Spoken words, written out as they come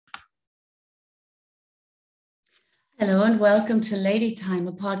Hello and welcome to Lady Time,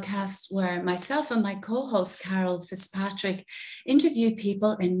 a podcast where myself and my co-host Carol Fitzpatrick interview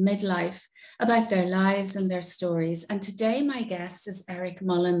people in midlife about their lives and their stories. And today my guest is Eric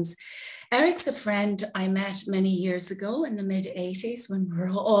Mullins. Eric's a friend I met many years ago in the mid-80s when we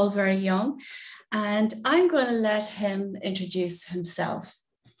were all very young. And I'm going to let him introduce himself.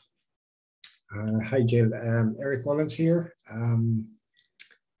 Hi Jill, Eric Mullins here. I'm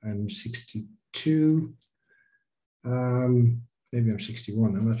 62. Maybe I'm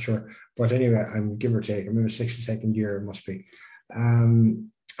 61, I'm not sure. But anyway, I'm give or take. I'm in my 62nd year, it must be.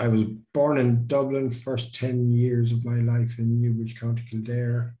 I was born in Dublin, first 10 years of my life in Newbridge, County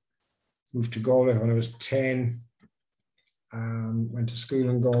Kildare. Moved to Galway when I was 10. Went to school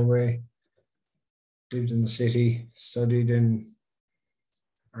in Galway. Lived in the city, studied in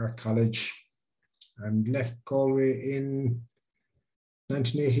art college, and left Galway in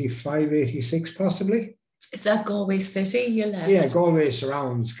 1985, 86 possibly. Is that Galway City you left? Yeah, Galway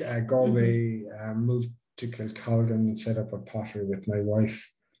surrounds. Galway. Moved to Kilcolgan, set up a pottery with my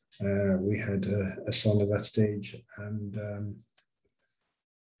wife. We had a son at that stage, and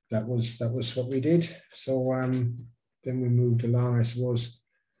that was what we did. So then we moved along, I suppose,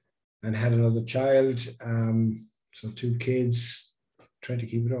 and had another child. So 2 kids, trying to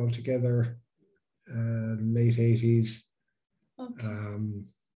keep it all together. Late 80s. Okay.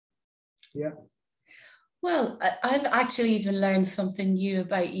 Yeah. Well, I've actually even learned something new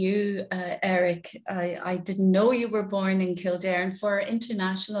about you, Eric. I didn't know you were born in Kildare. And for our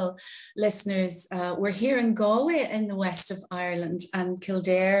international listeners, we're here in Galway in the west of Ireland, and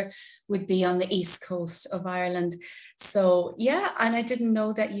Kildare would be on the east coast of Ireland. So, yeah, and I didn't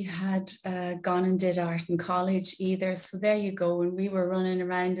know that you had gone and did art in college either. So there you go. And we were running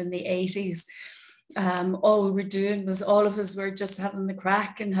around in the 80s. All we were doing was all of us were just having the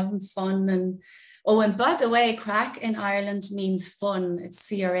crack and having fun. And by the way, crack in Ireland means fun. It's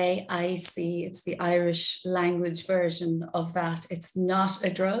C-R-A-I-C. It's the Irish language version of that. It's not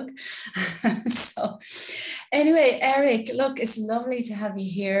a drug. So anyway, Eric, look, it's lovely to have you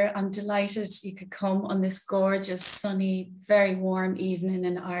here. I'm delighted you could come on this gorgeous, sunny, very warm evening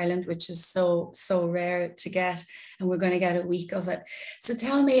in Ireland, which is so rare to get. And we're going to get a week of it. So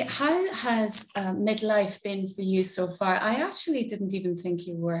tell me, how has midlife been for you so far? I actually didn't even think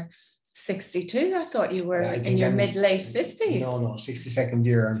you were 62. I thought you were in your mid-late 50s. No, 62nd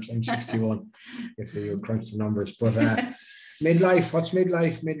year. I'm 61 if you crunch the numbers. But midlife, what's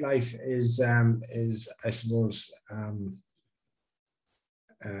midlife? Midlife is I suppose, I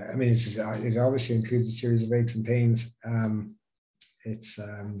mean, it obviously includes a series of aches and pains. It's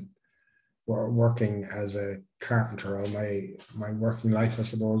working as a carpenter all my working life, I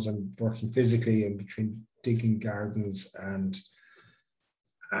suppose, and working physically in between digging gardens and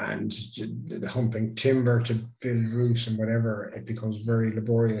humping timber to build roofs and whatever. It becomes very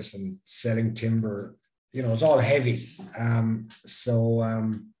laborious, and selling timber, it's all heavy. So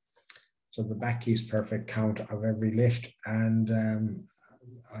the back keeps perfect count of every lift, and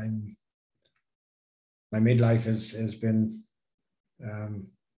my midlife has been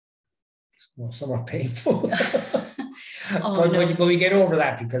somewhat painful. But we get over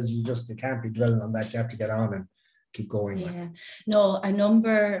that, because you can't be dwelling on that. You have to get on and keep going. Yeah, no, a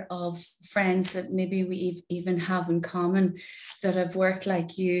number of friends that maybe we even have in common that have worked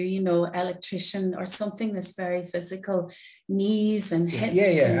like you, electrician or something that's very physical, knees and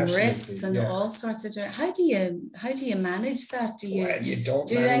hips and wrists and all sorts of. How do you manage that? Do you don't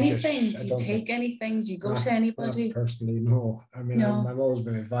do anything? Do you take anything? Do you go to anybody? Not personally, no. I mean, no. I've always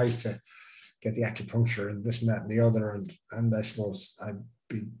been advised to get the acupuncture and this and that and the other, and I suppose I'd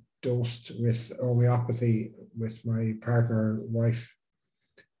be dosed with homeopathy with my partner, wife,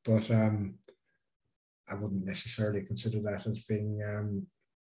 but I wouldn't necessarily consider that as being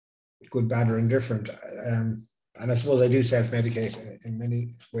good, bad, or indifferent. And I suppose I do self-medicate in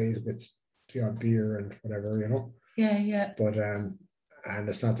many ways with the odd beer and whatever, Yeah. But and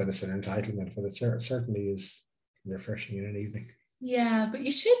it's not that it's an entitlement, but it certainly is refreshing in an evening. Yeah, but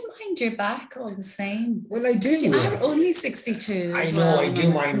you should mind your back all the same. Well, I do. I'm only 62. I know, I do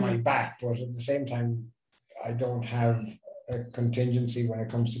mind my back, but at the same time, I don't have a contingency when it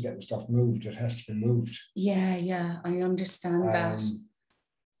comes to getting stuff moved. It has to be moved. Yeah, I understand that.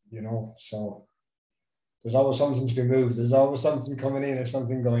 So there's always something to be moved. There's always something coming in or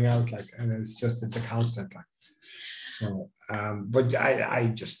something going out, and it's a constant. So, but I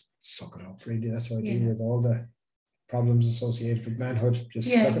just suck it up, really. That's what I do with all the problems associated with manhood.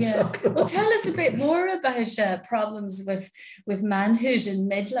 Suck it well, tell us a bit more about problems with manhood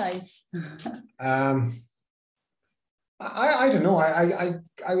and midlife. I don't know.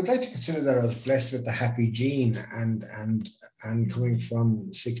 I would like to consider that I was blessed with the happy gene, and coming from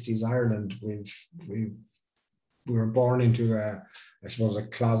 60s Ireland, we were born into I suppose a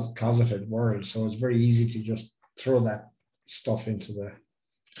closeted world. So it's very easy to just throw that stuff into the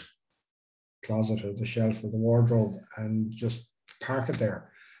closet or the shelf or the wardrobe and just park it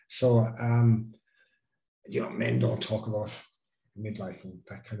there. So men don't talk about midlife in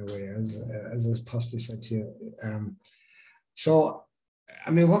that kind of way, as I was possibly said to you. So, I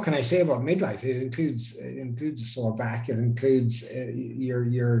mean, what can I say about midlife? It includes a sore back. It includes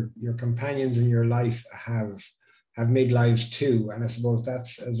your companions in your life have midlives too, and I suppose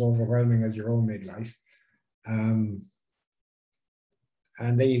that's as overwhelming as your own midlife.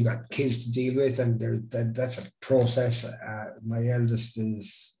 And then you've got kids to deal with, and that's a process. My eldest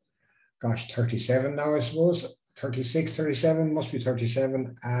is, 37 now, I suppose. 36, 37, must be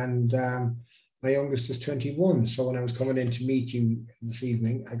 37. And my youngest is 21. So when I was coming in to meet you this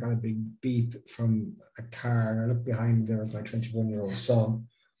evening, I got a big beep from a car, and I looked behind me, there was my 21-year-old son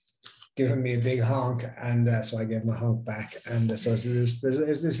giving me a big honk, and so I gave him a honk back. And so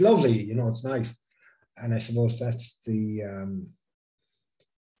it's lovely, it's nice. And I suppose that's the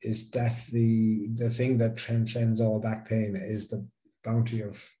thing that transcends all back pain, is the bounty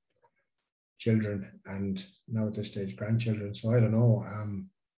of children, and now at this stage grandchildren. So I don't know,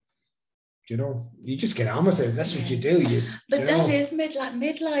 you just get on with it. That's what you do. But that is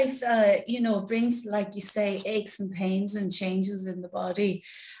midlife, brings, like you say, aches and pains and changes in the body,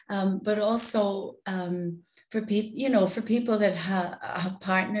 but also for people that have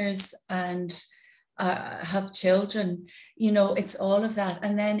partners and have children, it's all of that.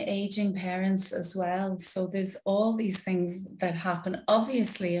 And then aging parents as well. So there's all these things that happen.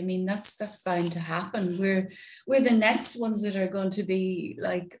 Obviously, I mean, that's bound to happen. We're the next ones that are going to be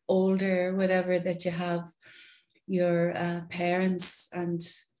like older, whatever, that you have your parents and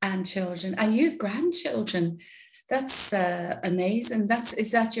children, and you've grandchildren. That's amazing.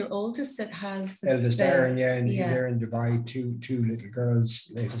 Is that your oldest that has eldest Aaron? Yeah, and they're in Dubai. Two little girls.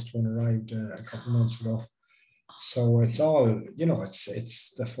 Latest one arrived a couple of months ago. So it's all,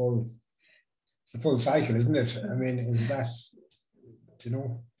 it's the full cycle, isn't it? I mean, is that,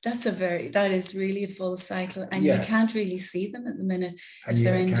 that is really a full cycle, and you can't really see them at the minute if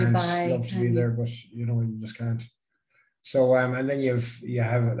they're in Dubai. Love to be there, but you just can't. So and then you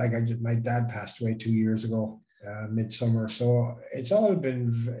have like my dad passed away 2 years ago. Midsummer, so it's all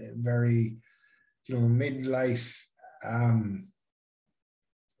been very, midlife.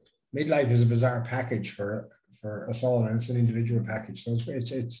 Midlife is a bizarre package for us all, and it's an individual package. So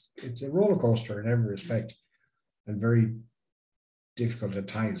it's a roller coaster in every respect, and very difficult at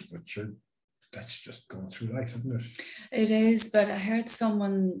times. But that's just going through life, isn't it? It is, but I heard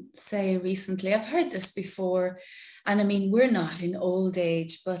someone say recently, I've heard this before, and I mean, we're not in old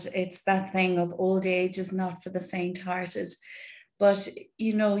age, but it's that thing of old age is not for the faint-hearted. But,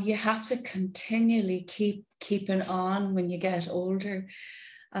 you have to continually keep keeping on when you get older.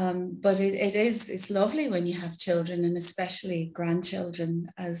 But it's lovely when you have children, and especially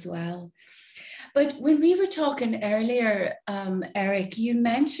grandchildren as well. But when we were talking earlier, Eric, you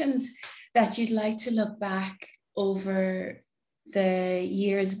mentioned that you'd like to look back over the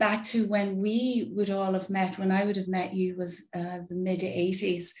years back to when we would all have met. When I would have met you was the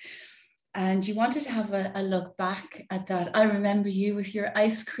mid-80s. And you wanted to have a look back at that. I remember you with your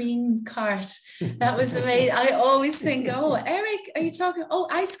ice cream cart. That was amazing. I always think, oh, Eric, are you talking? Oh,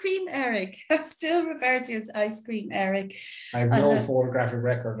 ice cream, Eric. I still refer to you as ice cream, Eric. I have no photographic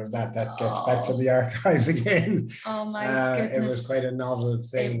record of that. That gets back to the archive again. Oh my goodness. It was quite a novel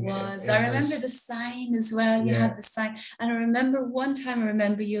thing. It was. I remember the sign as well. You had the sign. And I remember one time,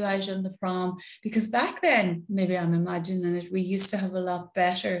 you out on the prom, because back then, maybe I'm imagining it, we used to have a lot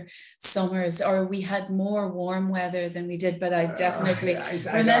better summers, or we had more warm weather than we did, but I definitely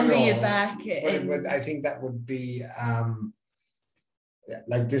remember you back. I think that would be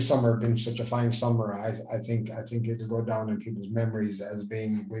like this summer been such a fine summer. I think it'll go down in people's memories as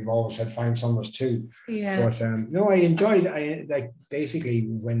being, we've always had fine summers too. Yeah. But I enjoyed. Basically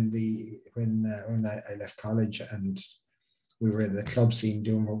when I left college and we were in the club scene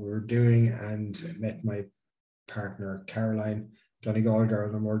doing what we were doing, and met my partner Caroline, Donegal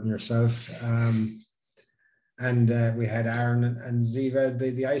girl, no more than yourself. And we had Aaron and Ziva.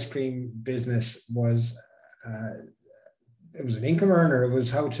 The ice cream business was it was an income earner. It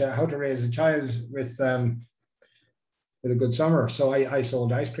was how to raise a child with a good summer. So I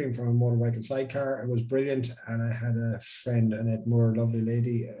sold ice cream from a motorbike sidecar. It was brilliant. And I had a friend, Annette Moore, lovely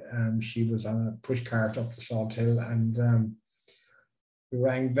lady. She was on a push cart up the Salt Hill, and we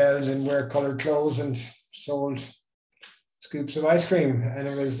rang bells and wear coloured clothes and sold scoops of ice cream, and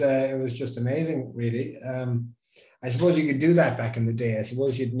it was just amazing, really. I suppose you could do that back in the day. I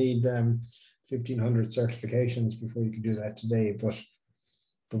suppose you'd need 1,500 certifications before you could do that today, but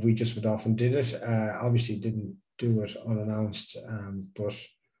we just went off and did it. Obviously didn't do it unannounced, but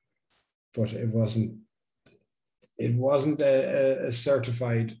it wasn't a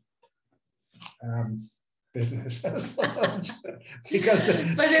certified business as such,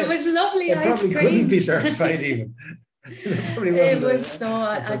 because but it was lovely ice probably cream. couldn't be certified even. It was so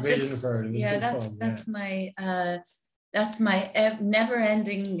I just that's my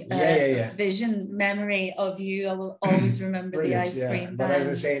never-ending vision memory of you. I will always remember the ice cream. But as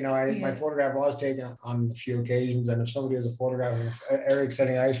I say, my photograph was taken on a few occasions, and if somebody has a photograph of Eric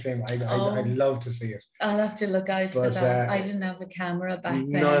selling ice cream, I'd love to see it. I'll have to look out for that. I didn't have a camera back then.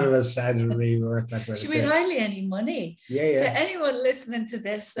 None of us had really worked that way. We had hardly any money. So anyone listening to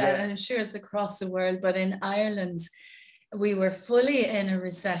this, I'm sure it's across the world, but in Ireland, we were fully in a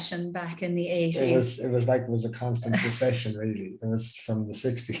recession back in the 80s. It was a constant recession, really. It was from the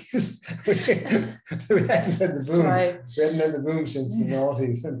 60s. we hadn't had the boom. Right. We hadn't had the boom since the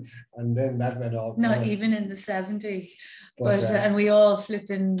 90s, and then that went off. Not even in the 70s. But and we all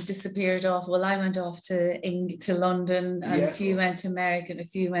flipping disappeared off. Well, I went off to London, and a few went to America, and a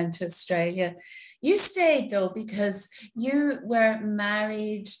few went to Australia. You stayed though, because you were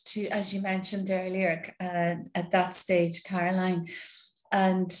married to, as you mentioned earlier, at that stage, Caroline,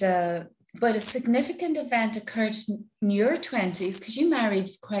 and but a significant event occurred in your 20s, because you married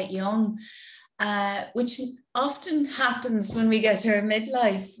quite young, which often happens when we get to our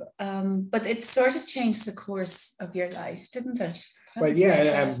midlife, but it sort of changed the course of your life, didn't it?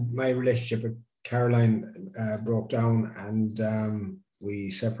 My relationship with Caroline broke down, and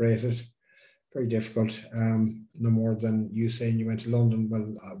we separated. Very difficult. No more than you saying you went to London.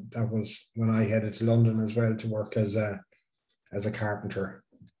 Well, that was when I headed to London as well to work as a carpenter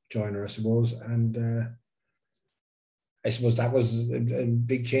joiner, I suppose. And I suppose that was a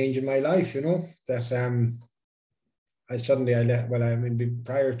big change in my life, that I left.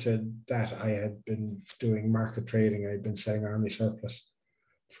 Prior to that, I had been doing market trading. I'd been selling army surplus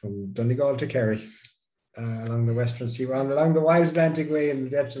from Donegal to Kerry, along the Western Seaboard, along the Wild Atlantic Way in the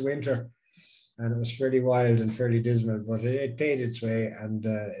depths of winter. And it was fairly wild and fairly dismal, but it paid its way, and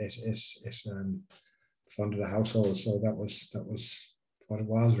it funded a household. So that was what it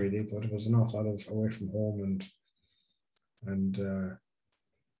was, really. But it was an awful lot of away from home and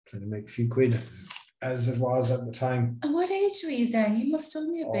trying to make a few quid, as it was at the time. And what age were you then? You must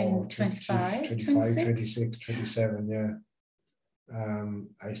only have been 25, 26, 27, yeah.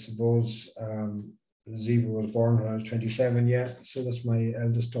 I suppose Ziva was born when I was 27, so that's my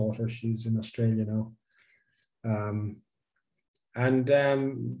eldest daughter. She's in Australia now. And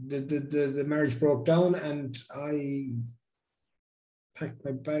the marriage broke down, and I packed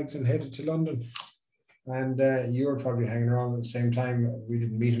my bags and headed to London. And you were probably hanging around at the same time. We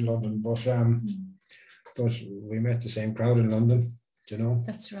didn't meet in London, but we met the same crowd in London.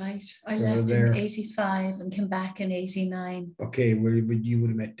 That's right. I left in 85 and came back in 89. Okay, well, you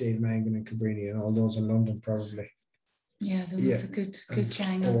would have met Dave Mangan and Cabrini and all those in London, probably. Yeah, there was a good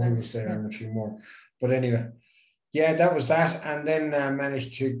gang of us. There and a few more. But anyway, that was that. And then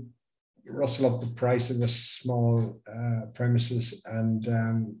managed to rustle up the price of the small premises, and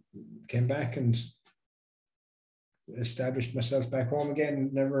came back and established myself back home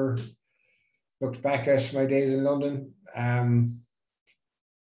again. Never looked back at my days in London.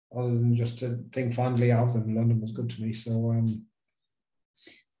 Other than just to think fondly of them. London was good to me. So and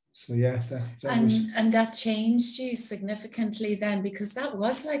that changed you significantly then, because that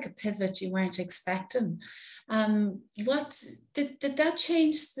was like a pivot you weren't expecting. What did that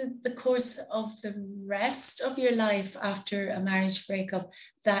change the course of the rest of your life after a marriage breakup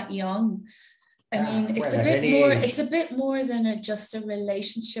that young? I mean, it's a bit more than just a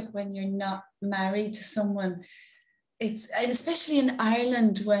relationship when you're not married to someone. And especially in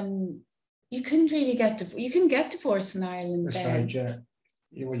Ireland, when you couldn't really you can get divorced in Ireland. That's right, yeah.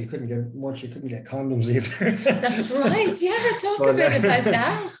 Well, you couldn't get condoms either. That's right, yeah. Talk a bit about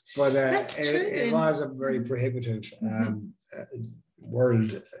that. But that's true. It was a very prohibitive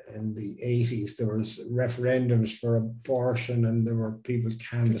world in the 80s. There was referendums for abortion, and there were people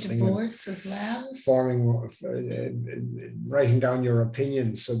canvassing for divorce as well, writing down your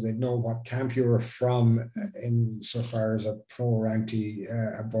opinions so they'd know what camp you were from, in so far as a pro or anti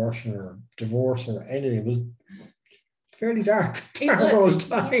abortion or divorce or anything. It was fairly dark old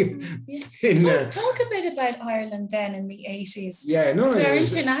time. Talk a bit about Ireland then in the 80s. Yeah, no, so our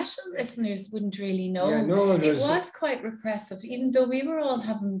international listeners wouldn't really know. Yeah, no, it was quite repressive, even though we were all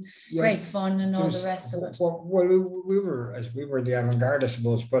having great fun and all the rest of it. Well, we were the avant-garde, I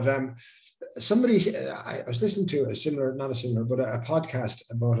suppose. But somebody, I was listening to a podcast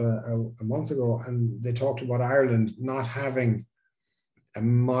about a month ago, and they talked about Ireland not having a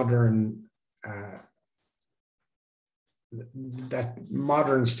modern that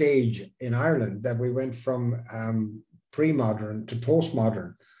modern stage in Ireland, that we went from pre-modern to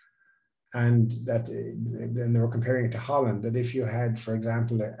post-modern, and that then they were comparing it to Holland, that if you had, for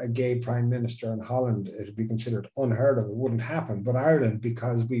example, a gay prime minister in Holland, it would be considered unheard of, it wouldn't happen. But Ireland,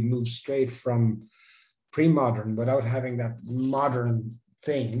 because we moved straight from pre-modern without having that modern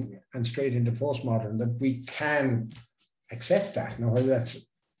thing and straight into postmodern, that we can accept that. Now, whether that's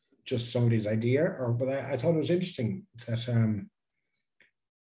just somebody's idea, but I thought it was interesting that an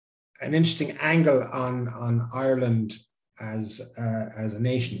interesting angle on Ireland as a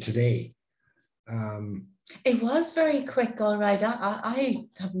nation today. It was very quick, all right. I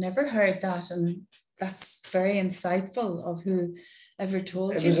have never heard that, and that's very insightful of whoever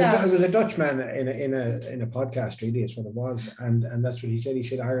told you that. It was a Dutchman in a podcast, really, is what it was, and that's what he said. He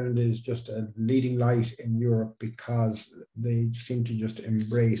said Ireland is just a leading light in Europe because they seem to just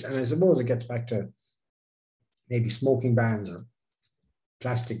embrace, and I suppose it gets back to maybe smoking bans or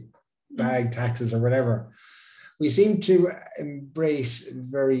plastic bag taxes or whatever. We seem to embrace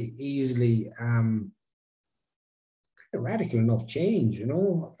very easily radical enough change,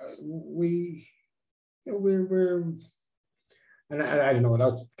 we're, and I don't know,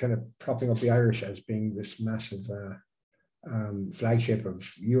 without kind of propping up the Irish as being this massive flagship of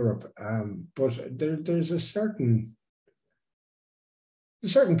Europe, but there's a certain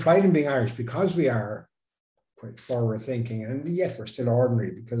pride in being Irish because we are quite forward thinking, and yet we're still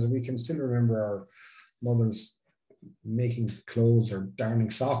ordinary because we can still remember our mothers making clothes or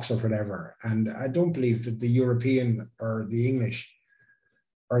darning socks or whatever. And I don't believe that the European or the English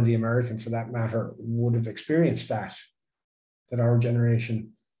or the American, for that matter, would have experienced that our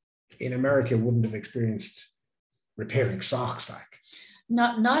generation in America wouldn't have experienced repairing socks like.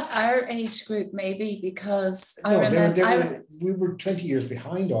 Not our age group, maybe, because we were 20 years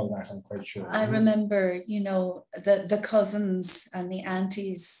behind all that, I'm quite sure. I remember, the cousins and the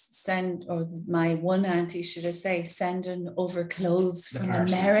aunties my one auntie, should I say, sending over clothes from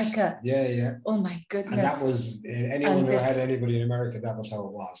America. Yeah. Oh my goodness. And that was, anyone who had anybody in America, that was how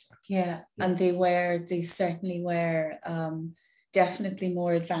it was. Yeah. And they certainly were definitely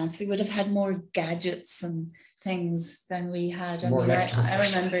more advanced. They would have had more gadgets and things than we had. I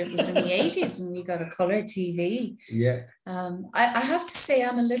remember it was in the 80s when we got a colour TV. Yeah. I have to say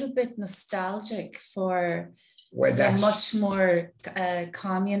I'm a little bit nostalgic for the much more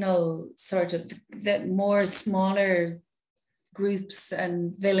communal sort of, the more smaller groups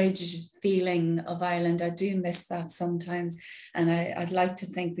and village feeling of Ireland. I do miss that sometimes, and I'd like to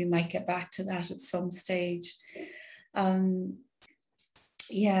think we might get back to that at some stage.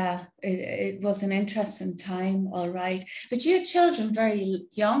 Yeah, it was an interesting time, all right. But you had children very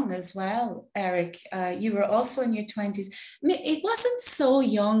young as well, Eric. You were also in your 20s. It wasn't so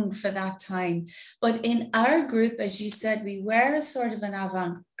young for that time, but in our group, as you said, we were a sort of an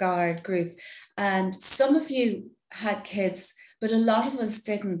avant-garde group, and some of you had kids, but a lot of us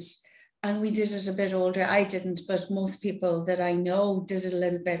didn't. And we did it a bit older. I didn't, but most people that I know did it a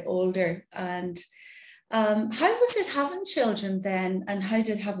little bit older. And how was it having children then, and how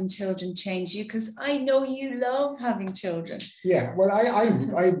did having children change you? Because I know you love having children. Yeah, well,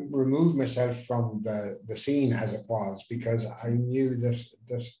 I removed myself from the scene as it was, because I knew that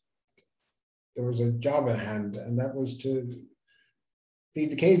there was a job at hand, and that was to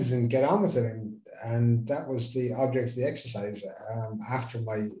feed the kids and get on with it, and that was the object of the exercise. After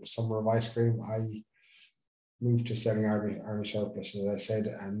my summer of ice cream, I moved to selling army surplus, as I said,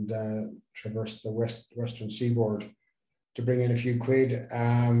 and traversed the western seaboard to bring in a few quid.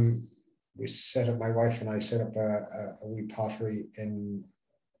 We set up, my wife and I set up a wee pottery in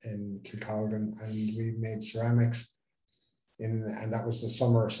Kilcolgan, and we made ceramics. And that was the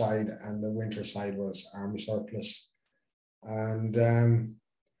summer side, and the winter side was army surplus. And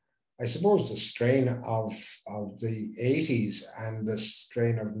I suppose the strain of the 80s, and the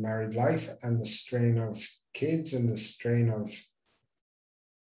strain of married life, and the strain of kids, and the strain of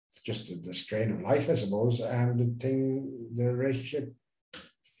just the strain of life, I suppose, and the relationship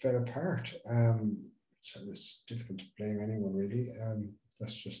fell apart. So it's difficult to blame anyone, really.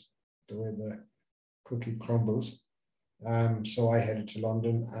 That's just the way the cookie crumbles. So I headed to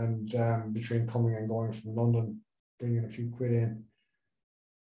London, and between coming and going from London bringing a few quid in,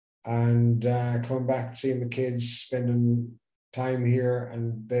 and coming back, seeing the kids, spending time here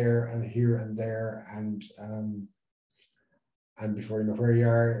and there and here and there, and before you know where you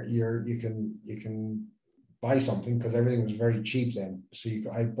are, you can buy something, because everything was very cheap then. So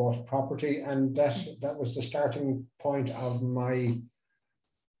I bought property, and that was the starting point of my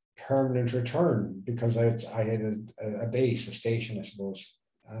permanent return, because I had a base, a station, I suppose,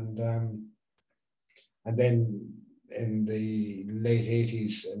 and then in the late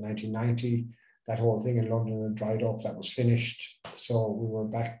 80s, 1990, that whole thing in London had dried up. That was finished, so we were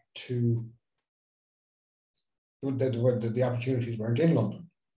back to the opportunities weren't in London.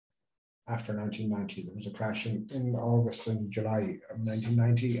 After 1990, there was a crash in August and July of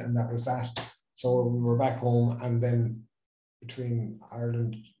 1990, and that was that. So we were back home, and then between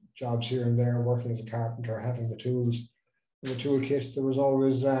Ireland, jobs here and there, working as a carpenter, having the tools, the toolkit, there was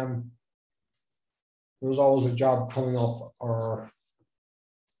always a job coming up, or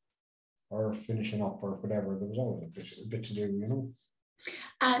finishing up, or whatever. There was always a bit to do, you know.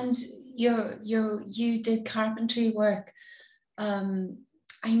 And you did carpentry work.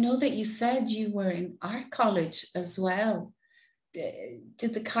 I know that you said you were in art college as well.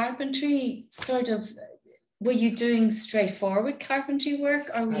 Did the carpentry were you doing straightforward carpentry work,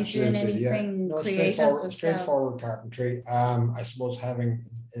 or were you doing anything creative as straightforward carpentry. I suppose having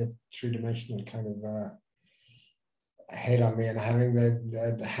a three-dimensional kind of head on me, and having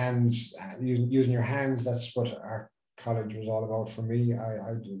the hands, using your hands, that's what art college was all about for me.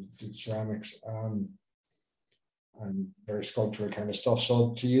 I did ceramics, and very sculptural kind of stuff.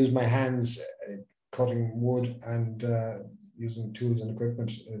 So to use my hands, cutting wood and using tools and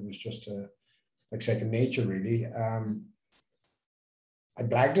equipment, it was just like second nature, really. I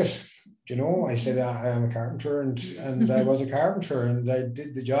blagged it, you know. I said I am a carpenter, and I was a carpenter, and I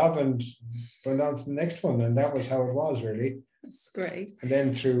did the job and went on to the next one, and that was how it was, really. That's great. And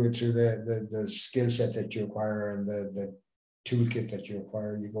then through the skill set that you acquire, and the toolkit that you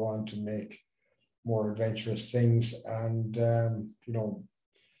acquire, you go on to make more adventurous things, and you know,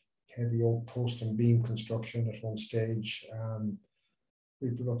 heavy oak post and beam construction at one stage,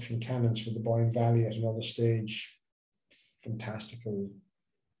 reproduction cannons for the Boyne Valley at another stage, fantastical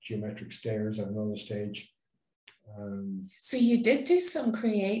geometric stairs at another stage. So you did do some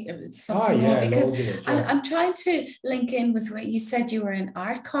creative, something more, because it, I'm trying to link in with what you said. You were in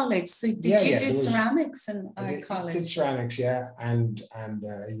art college, so did you do ceramics in art college? I did ceramics, yeah, and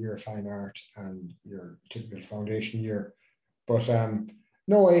a year of fine art, and your typical foundation year. But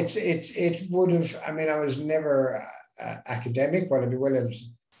no, it would have. I mean, I was never academic, but I'd be willing to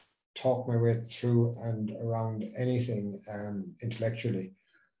talk my way through and around anything intellectually.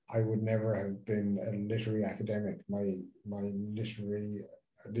 I would never have been a literary academic. My literary,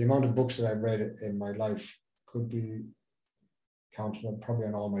 the amount of books that I've read in my life could be counted probably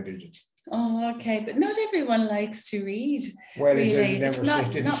on all my digits. Oh, okay, but not everyone likes to read. Well, really, it's not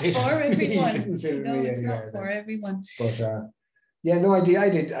for everyone. It's not for everyone. But yeah, no, I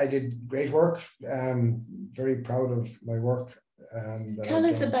did great work. Very proud of my work. Tell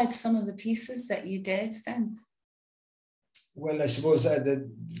us about some of the pieces that you did then. Well, I suppose the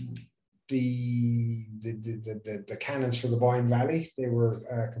cannons for the Boyne Valley, they were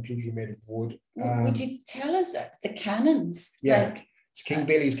completely made of wood. Would you tell us the cannons? Yeah, like, it's King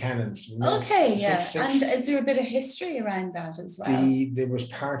Billy's cannons. Okay, yeah. And is there a bit of history around that as well? There was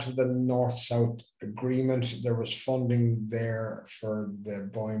part of the North-South agreement. There was funding there for the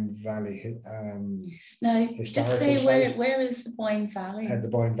Boyne Valley. Now, just say where is the Boyne Valley? The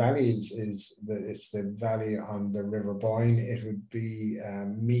Boyne Valley it's the valley on the River Boyne. It would be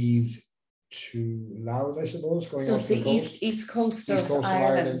Meath to Louth, I suppose. Going so it's the east coast of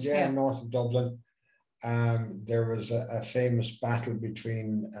Ireland. Yeah, north of Dublin. There was a famous battle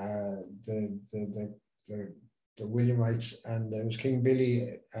between the Williamites, and it was King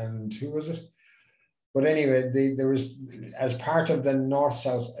Billy and who was it? But anyway, there was, as part of the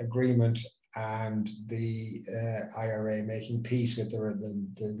North-South agreement and the IRA making peace with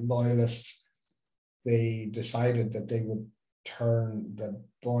the loyalists, they decided that they would turn the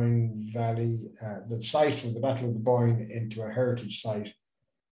Boyne Valley, the site for the Battle of the Boyne, into a heritage site.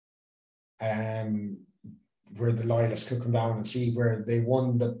 Where the loyalists could come down and see where they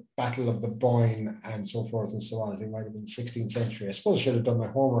won the Battle of the Boyne and so forth and so on. I think it might have been the 16th century. I suppose I should have done my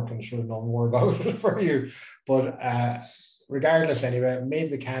homework and should have known more about it for you. But regardless, anyway,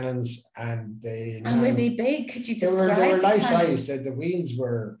 made the cannons, and they... And were they big? Could you describe they were life size. The wheels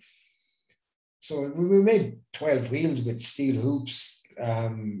were... So we made 12 wheels with steel hoops,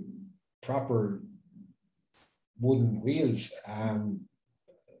 proper wooden wheels.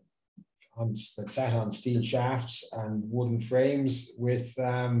 that sat on steel shafts and wooden frames with,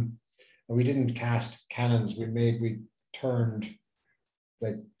 and we didn't cast cannons. We turned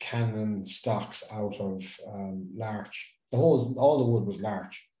the cannon stocks out of larch. All the wood was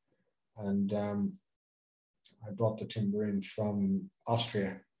larch, and I brought the timber in from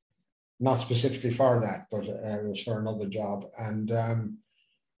Austria, not specifically for that, but it was for another job, and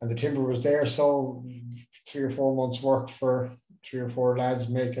the timber was there. So 3 or 4 months work for 3 or 4 lads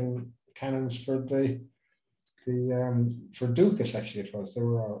making cannons for for Dukas. Actually, it was, they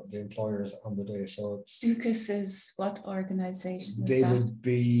were the employers on the day. So Dukas is what organization? They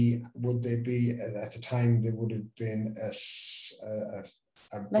would they be at the time? They would have been a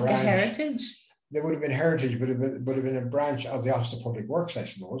like branch. a heritage. They would have been heritage, but it would have been a branch of the Office of Public Works, I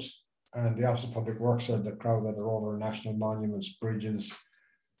suppose. And the Office of Public Works are the crowd that are over national monuments, bridges,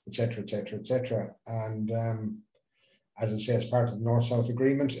 etc., etc., etc. And as I say, as part of the North-South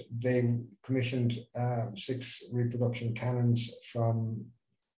Agreement, they commissioned 6 reproduction cannons from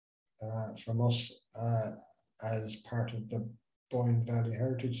us as part of the Boyne Valley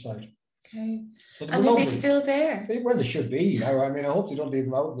Heritage Site. Okay. And are they still there? Well, they should be. I mean, I hope they don't leave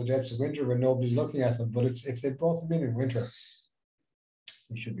them out in the depths of winter when nobody's looking at them. But if they brought them in winter,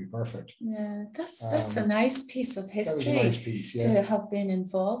 they should be perfect. Yeah, that's a nice piece of history. That was a nice piece, yeah, to have been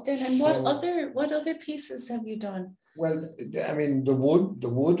involved in. And what other pieces have you done? Well, I mean, the wood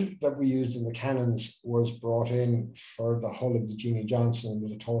that we used in the cannons was brought in for the hull of the Jeanie Johnson. It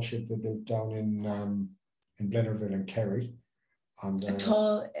was a tall ship they built down in Blennerville and Kerry. And,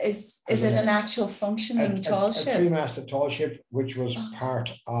 is it an actual functioning tall ship? A 3-masted tall ship, which was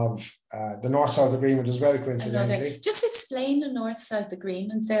part of the North-South Agreement as well, coincidentally. Just explain the North-South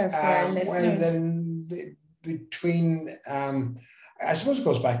Agreement there for our listeners. Well, then between I suppose it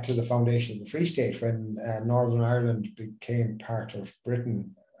goes back to the foundation of the Free State when Northern Ireland became part of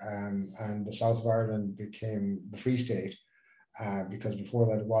Britain, and the south of Ireland became the Free State, because before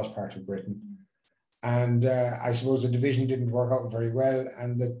that it was part of Britain. And I suppose the division didn't work out very well,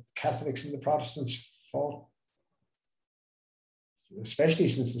 and the Catholics and the Protestants fought, especially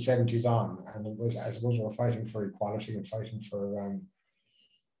since the 70s on. And it was, I suppose, we were fighting for equality and fighting for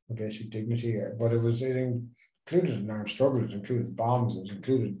basic dignity. But it included an armed struggle, it included bombs, it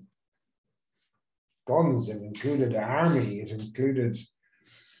included guns, it included the army, it included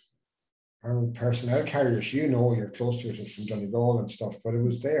armed personnel carriers. You're close to it from Donegal and stuff, but it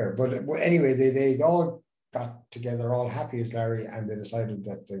was there. But anyway, they all got together, all happy as Larry, and they decided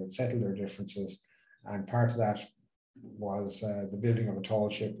that they would settle their differences. And part of that was the building of a tall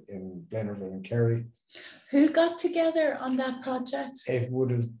ship in Blennerville and Kerry. Who got together on that project? It would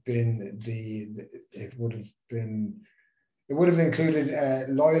have included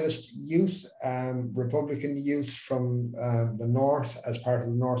loyalist youth, Republican youth from the North as part of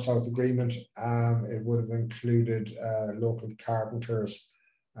the North-South Agreement. It would have included local carpenters,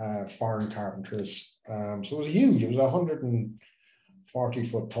 foreign carpenters. So it was huge. It was a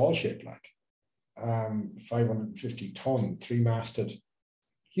 140-foot tall ship, 550 ton, 3-masted.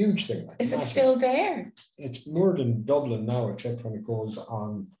 Huge thing. Is it still there? It's moored in Dublin now, except when it goes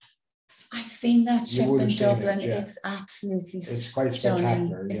on. I've seen that ship in Dublin. It's absolutely it's quite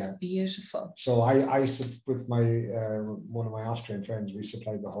spectacular. Yeah. It's beautiful. So I with my one of my Austrian friends, we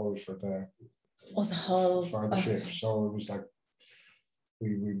supplied the hull for the ship. So it was like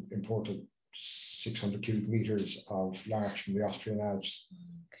we imported 600 cubic meters of larch from the Austrian Alps.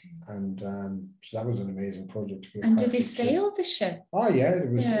 Okay. And so that was an amazing project. And did they sail the ship? Oh yeah,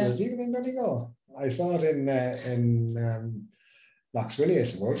 it was even in Donegal. I saw it in Lochswilly, I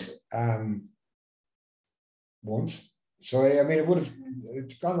suppose, once. So I mean,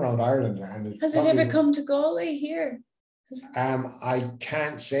 it's gone around Ireland, and has it ever come to Galway here? I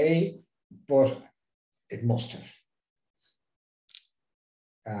can't say, but it must have.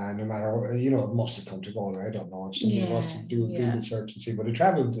 No matter, it must have come to Galway. I don't know. If somebody wants to do a Google search and see, but it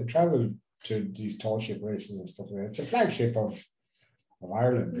traveled to these tall ship races and stuff like that. It's a flagship of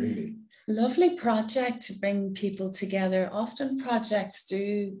Ireland, really. Lovely project to bring people together. Often projects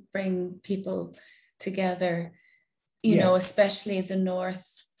do bring people together, you know, especially the North,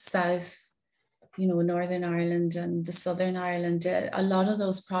 South, Northern Ireland and the Southern Ireland. A lot of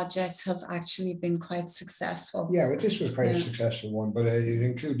those projects have actually been quite successful. Yeah, but this was quite a successful one, but it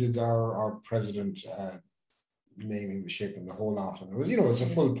included our president naming the ship and the whole lot. And it was, it was a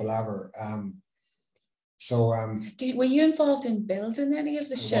full palaver. Were you involved in building any of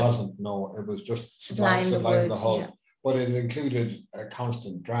the ship? It wasn't, no. It was just supplying the hull. Yeah. But it included a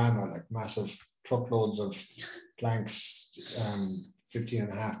constant drama, like massive truckloads of planks,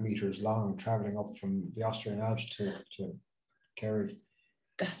 15.5 meters long, traveling up from the Austrian Alps to Kerry.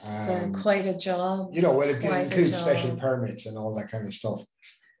 That's quite a job. You know, well, it includes special permits and all that kind of stuff.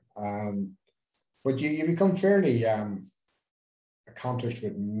 But you become fairly accomplished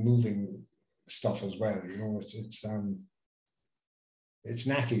with moving stuff as well. You know, it's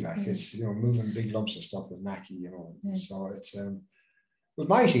knacky, like it's, you know, moving big lumps of stuff with knacky, you know. So it was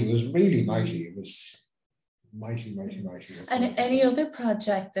mighty. It was really mighty. It was mighty. And any other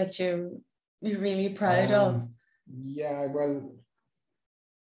project that you're really proud of? Yeah, well,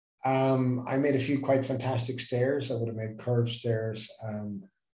 I made a few quite fantastic stairs. I would have made curved stairs.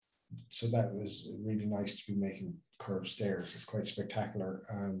 So that was really nice to be making curved stairs. It's quite spectacular.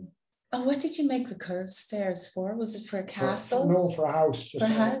 Oh, what did you make the curved stairs for? Was it for a castle? No, for a house. Just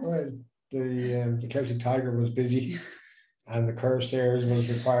for a house? The Celtic Tiger was busy and the curved stairs was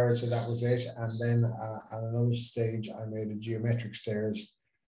required, so that was it. And then at another stage, I made a geometric stairs,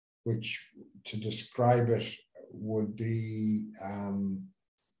 which to describe it would be,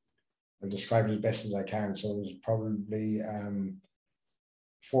 I'll describe it as best as I can. So it was probably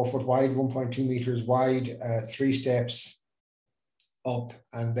 4 foot wide, 1.2 meters wide, 3 steps up,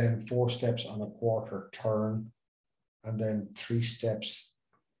 and then 4 steps on a quarter turn, and then 3 steps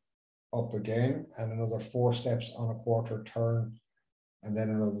up again, and another 4 steps on a quarter turn, and then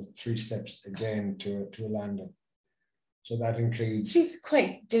another 3 steps again to a landing. So that includes. So you're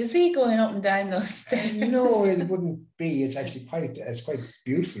quite dizzy going up and down those stairs. No, it wouldn't be. It's actually quite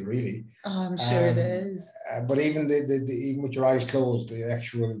beautiful, really. Oh, I'm sure it is. But even even with your eyes closed, the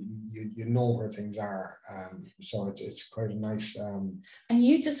actual you know where things are. So it's quite a nice. And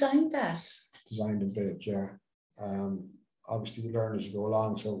you designed that? Designed a bit, yeah. Obviously, you learn as you go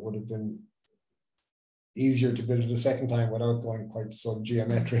along, so it would have been easier to build it a second time without going quite so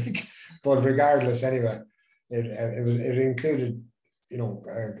geometric. But regardless, anyway. It included, you know,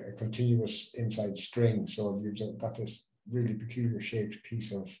 a continuous inside string. So you've got this really peculiar shaped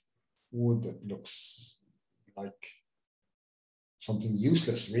piece of wood that looks like something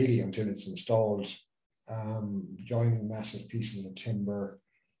useless, really, until it's installed. Joining massive pieces of timber,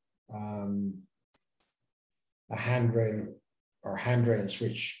 a handrail or handrails,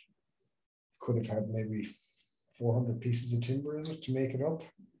 which could have had maybe 400 pieces of timber in it to make it up.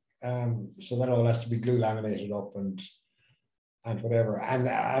 So that all has to be glue laminated up and whatever,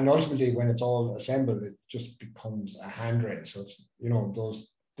 and ultimately when it's all assembled, it just becomes a handrail. So it's, you know,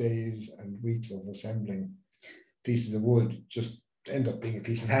 those days and weeks of assembling pieces of wood just end up being a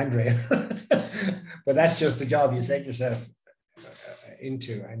piece of handrail. But that's just the job you take yourself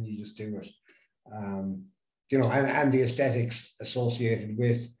into, and you just do it. You know, and the aesthetics associated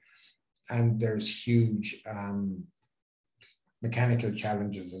with, and there's huge mechanical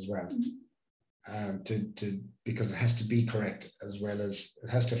challenges as well, because it has to be correct, as well as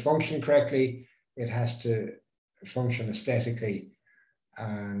it has to function correctly, it has to function aesthetically,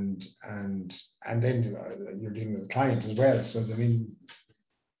 and then you're dealing with the client as well. So I mean,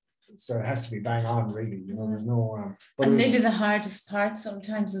 so it has to be bang on, really. You know, there's no. And maybe the hardest part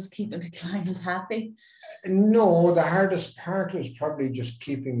sometimes is keeping the client happy. No, the hardest part is probably just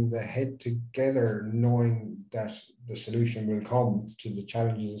keeping the head together, knowing that the solution will come to the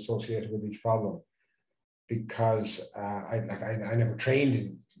challenges associated with each problem. Because I never trained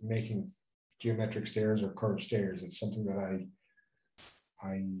in making geometric stairs or curved stairs. It's something that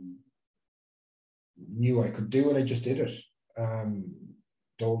I knew I could do, and I just did it.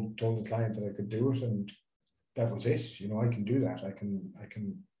 Told the client that I could do it, and that was it. You know, I can do that. I can.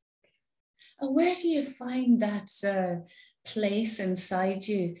 And where do you find that place inside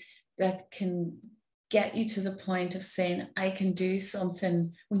you that can get you to the point of saying, I can do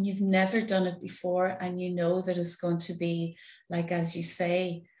something, when you've never done it before, and you know that it's going to be, like, as you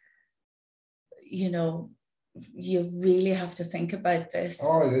say, you know, you really have to think about this?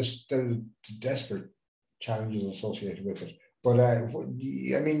 Oh, there's desperate challenges associated with it. But I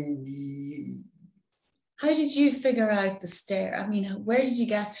mean, how did you figure out the stair? I mean, where did you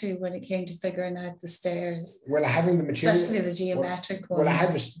get to when it came to figuring out the stairs? Well, having the materials, especially the geometric ones. Well, I had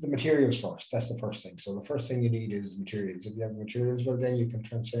the materials first. That's the first thing. So the first thing you need is materials. If you have materials, well, then you can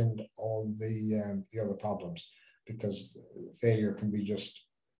transcend all the other problems, because failure can be just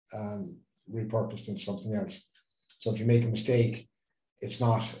repurposed into something else. So if you make a mistake, it's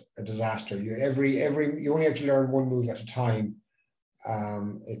not a disaster. You only have to learn one move at a time.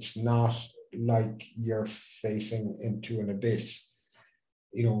 It's not like you're facing into an abyss.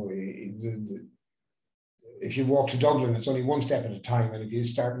 You know, if you walk to Dublin, it's only one step at a time. And if you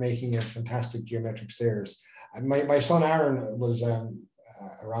start making a fantastic geometric stairs, and my son Aaron was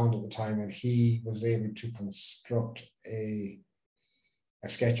around at the time, and he was able to construct a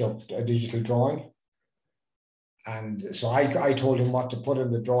SketchUp, a digital drawing. And so I told him what to put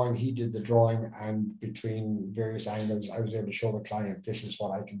in the drawing. He did the drawing, and between various angles, I was able to show the client, this is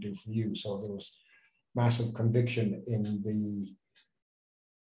what I can do for you. So there was massive conviction in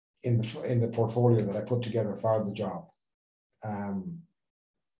the portfolio that I put together for the job.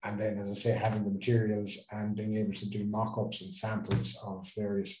 And then, as I say, having the materials and being able to do mock-ups and samples of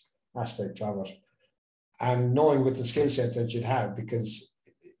various aspects of it, and knowing with the skill set that you'd have, because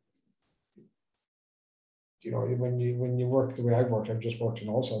when you work the way I've worked, I've just worked in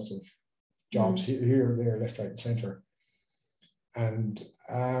all sorts of jobs here, there, left, right, and centre. And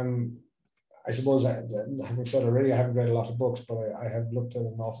I suppose, having said already, I haven't read a lot of books, but I have looked at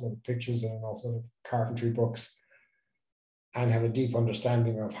an awful lot of pictures and an awful lot of carpentry books, and have a deep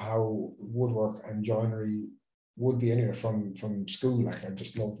understanding of how woodwork and joinery would be anyway from school. Like, I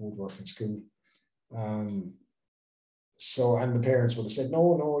just loved woodwork in school. So, and the parents would have said,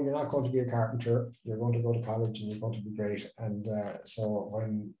 no, you're not going to be a carpenter. You're going to go to college and you're going to be great. And so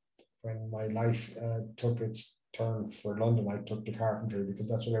when my life took its turn for London, I took the carpentry because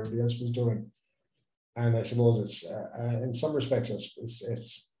that's what everybody else was doing. And I suppose it's, in some respects,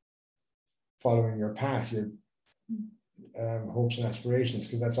 it's following your path, your hopes and aspirations,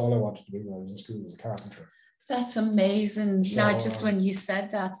 because that's all I wanted to be when I was in school, was a carpenter. That's amazing. So, now, just when you said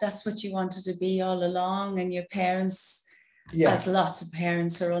that, that's what you wanted to be all along, and your parents, as lots of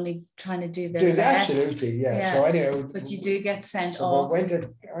parents, are only trying to do their best. Absolutely, yeah. So anyway, but you do get sent off. I went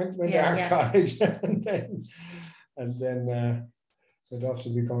to art college, and then went off to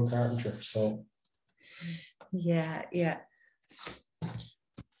become a carpenter. So yeah.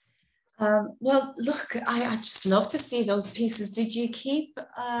 Well, look, I just love to see those pieces. Did you keep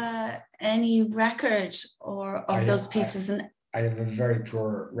any record of those pieces? I have a very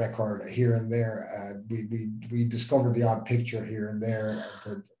poor record here and there. We discovered the odd picture here and there,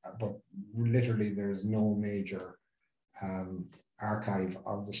 but literally there's no major archive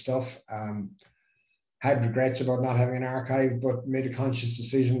of the stuff. Had regrets about not having an archive, but made a conscious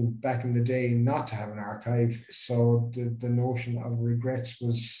decision back in the day not to have an archive. So the notion of regrets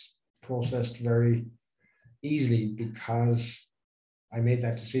was processed very easily, because I made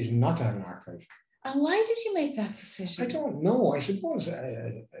that decision not to have an archive. And why did you make that decision? I don't know. I suppose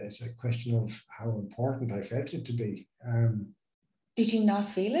it's a question of how important I felt it to be. Did you not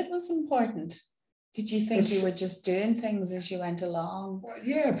feel it was important? Did you think you were just doing things as you went along? Well,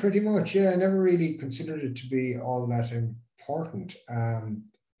 yeah, pretty much. Yeah, I never really considered it to be all that important.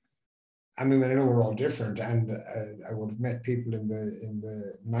 I mean, I know we're all different, and I would have met people in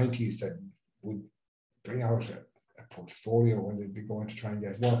the 90s that would bring out a portfolio when they'd be going to try and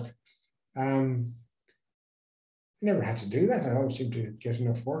get work. I never had to do that. I always seemed to get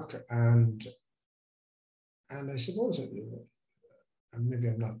enough work, and I suppose maybe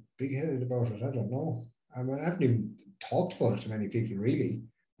I'm not big-headed about it. I don't know. I mean, I haven't even talked about it to many people, really.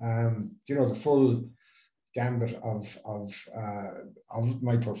 The full gambit of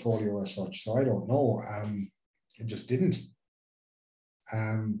my portfolio as such. So I don't know. I just didn't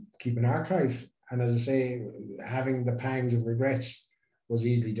keep an archive. And as I say, having the pangs of regrets was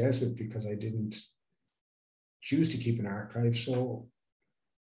easily dealt with, because I didn't choose to keep an archive. So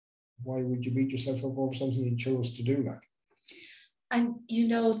why would you beat yourself up over something you chose to do? Like, and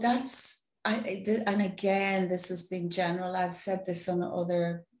and again, this has been general. I've said this on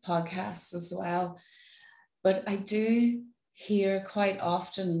other podcasts as well, but I do hear quite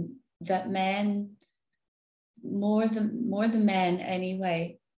often that men, more the men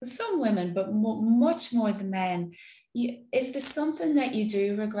anyway, some women, but much more the men, if there's something that you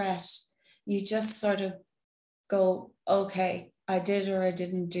do regret, you just sort of go, okay, I did or I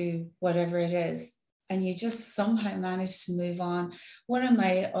didn't do whatever it is, and you just somehow manage to move on. One of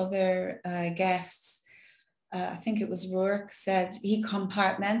my other guests, I think it was Rourke, said he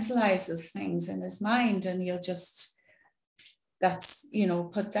compartmentalizes things in his mind, and he'll just, that's,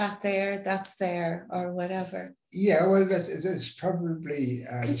 put that there, that's there, or whatever. Yeah, well, that's probably...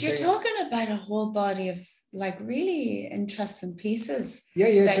 Because you're talking about a whole body of, like, really interesting pieces. Yeah,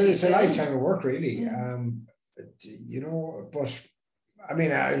 it's a lifetime of work, really. But, I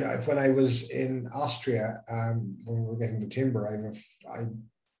mean, when I was in Austria, when we were getting the timber, I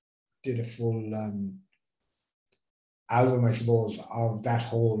did a full album, I suppose, of that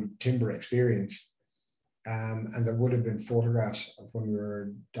whole timber experience. And there would have been photographs of when we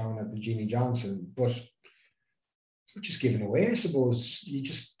were down at the Jeannie Johnson, but we're just giving away, I suppose. You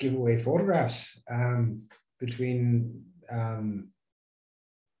just give away photographs between,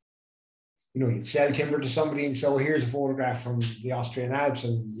 you'd sell timber to somebody and so here's a photograph from the Austrian Alps,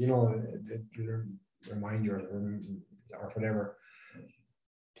 and, it'll remind you or whatever.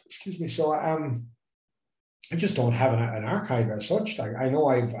 Excuse me. So, I just don't have an archive as such. Like, I know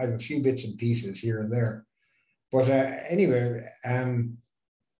I've a few bits and pieces here and there, but anyway,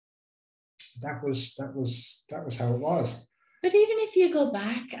 that was how it was. But even if you go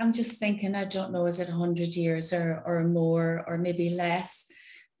back, I'm just thinking, I don't know, is it 100 years or more, or maybe less,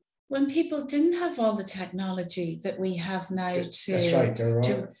 when people didn't have all the technology that we have now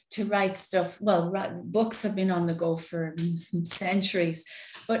to write stuff. Well, books have been on the go for centuries,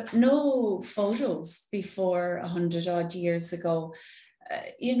 but no photos before 100 odd years ago.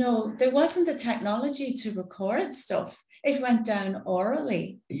 There wasn't the technology to record stuff. It went down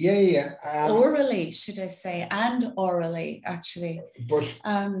orally. Orally, should I say, and orally, actually. But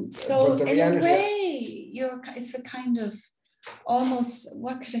in a way, it's a kind of almost,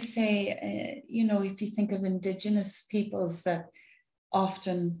 what could I say? If you think of Indigenous peoples that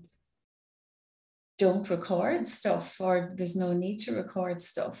often don't record stuff, or there's no need to record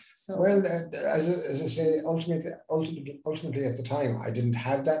stuff. So, well, as I say, ultimately at the time, I didn't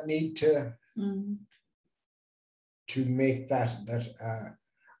have that need to make that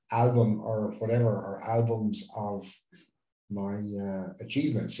album or whatever, or albums of my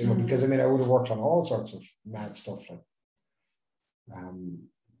achievements, because I would have worked on all sorts of mad stuff, like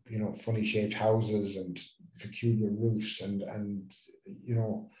funny shaped houses and peculiar roofs and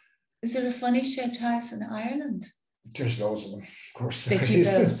Is there a funny shaped house in Ireland? There's loads of them, of course. That you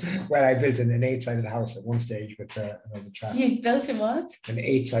built? Well, I built an 8-sided house at one stage with another chap. You built a what? An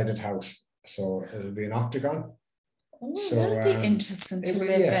 8-sided house. So it'll be an octagon. Oh, so, that'd be interesting to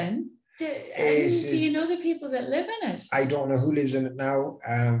live in. Do you know the people that live in it? I don't know who lives in it now.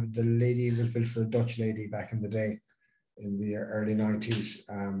 The lady was built for a Dutch lady back in the day, in the early 90s.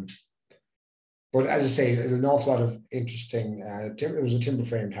 But as I say, an awful lot of interesting. It was a timber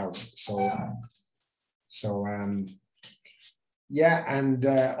framed house, and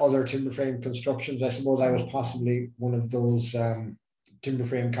other timber frame constructions. I suppose I was possibly one of those timber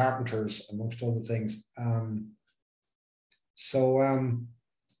frame carpenters, amongst other things. And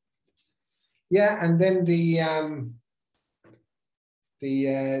then the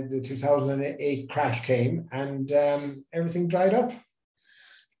 2008 crash came, and everything dried up.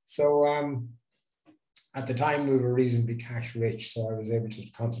 So at the time we were reasonably cash rich, so I was able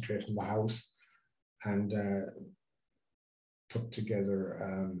to concentrate on the house and put together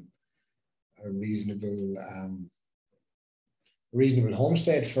a reasonable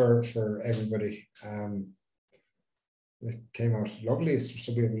homestead for everybody. It came out lovely.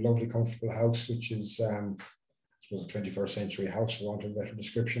 So we have a lovely, comfortable house, which is I suppose a 21st century house, for want of a better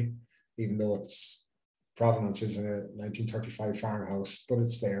description, even though its provenance is in a 1935 farmhouse, but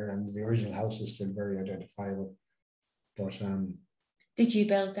it's there, and the original house is still very identifiable. But did you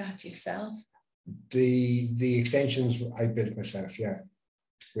build that yourself? The extensions I built myself, yeah,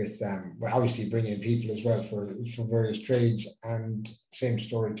 with well, obviously bringing in people as well for various trades, and same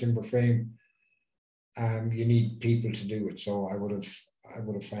story, timber frame. You need people to do it, so I would have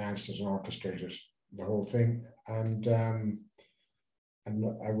financed it and orchestrated the whole thing, and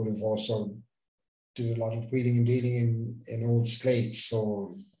I would have also did a lot of wheeling and dealing in old slates,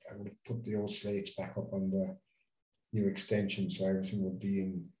 so I would have put the old slates back up on the new extension, so everything would be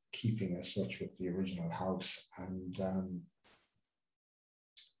in keeping as such with the original house, and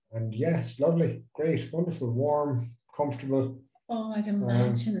yeah, it's lovely, great, wonderful, warm, comfortable. Oh, I'd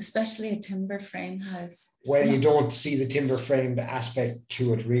imagine, especially a timber frame house. Well, you don't see the timber framed aspect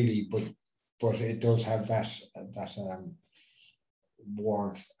to it really, but it does have that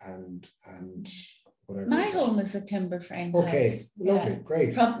warmth and whatever. My home is a timber frame house. Okay, lovely,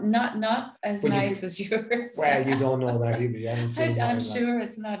 great. Not as nice as yours. Well, you don't know that either. I'm sure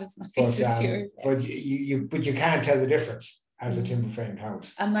it's not as nice as yours. But you can't tell the difference as a timber framed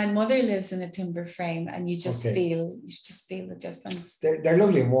house. And my mother lives in a timber frame, and you just feel the difference. They're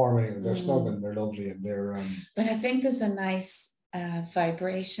lovely and warm anyway. They're snug and they're lovely, and they're but I think there's a nice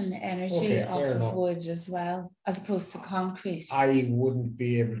vibration energy off of wood as well, as opposed to concrete. I wouldn't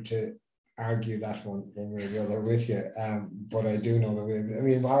be able to argue that one way or the other with you, but I do know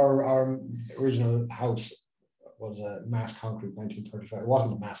that our original house was a mass concrete 1935. It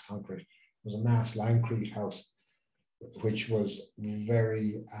wasn't a mass concrete, it was a mass limecrete house, which was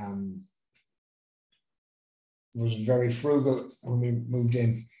very frugal when we moved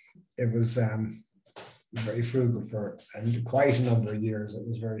in. It was very frugal for quite a number of years. It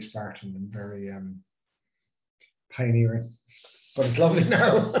was very Spartan and very pioneering, but it's lovely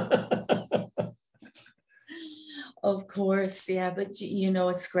now. Of course, yeah, but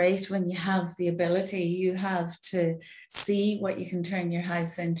it's great when you have the ability you have to see what you can turn your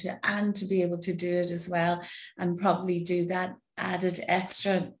house into, and to be able to do it as well, and probably do that added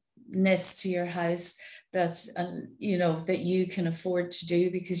extraness to your house that, you know, that you can afford to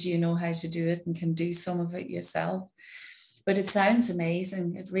do because you know how to do it and can do some of it yourself. But it sounds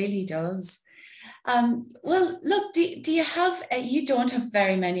amazing. It really does. Well, look, do you have, you don't have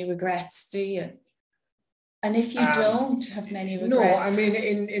very many regrets, do you? And if you don't have many regrets? No, I mean,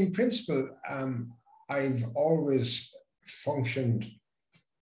 in principle, I've always functioned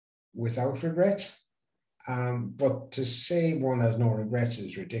without regrets. But to say one has no regrets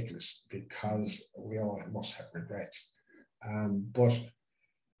is ridiculous, because we all must have regrets. But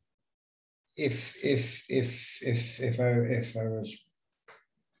if I was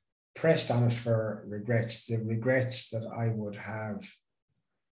pressed on it for regrets, the regrets that I would have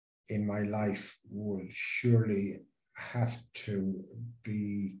in my life would surely have to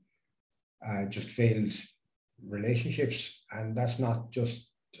be just failed relationships, and that's not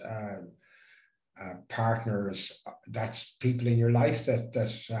just partners. That's people in your life that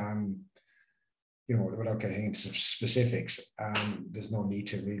you know, without getting into specifics, there's no need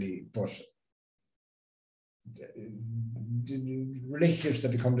to really, but the relationships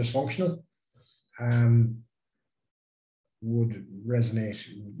that become dysfunctional would resonate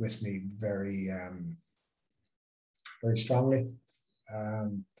with me very very strongly,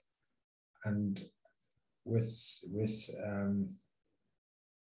 and with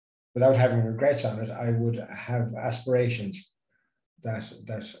without having regrets on it, I would have aspirations that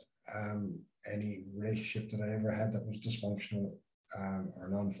any relationship that I ever had that was dysfunctional or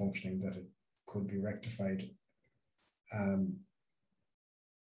non-functioning, that it could be rectified,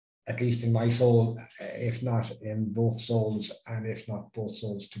 at least in my soul, if not in both souls, and if not both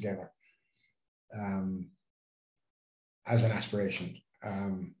souls together, as an aspiration,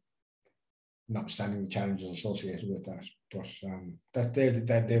 notwithstanding the challenges associated with that. But that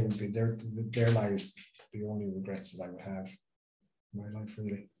they would be their lives, the only regrets that I would have in my life,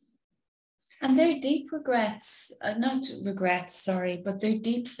 really. And they're deep regrets, not regrets, sorry, but they're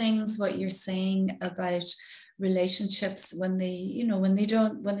deep things, what you're saying about relationships when they, you know, when they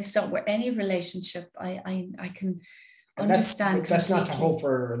stop with any relationship. I can understand. That's not to hope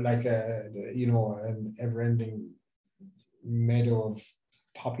for like a, you know, an ever-ending meadow of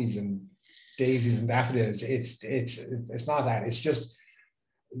poppies and daisies and daffodils. It's not that. It's just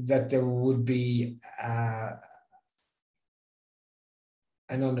that there would be an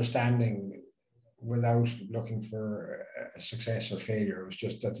understanding without looking for a success or failure. It was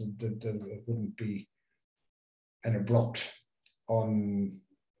just that it wouldn't be an abrupt,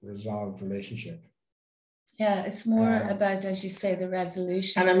 unresolved relationship. Yeah, it's more about, as you say, the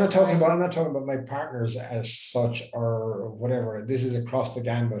resolution. And I'm not talking about my partners as such or whatever. This is across the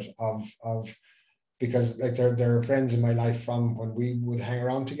gambit of because like there are friends in my life from when we would hang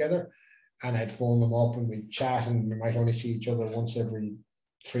around together, and I'd phone them up and we'd chat, and we might only see each other once every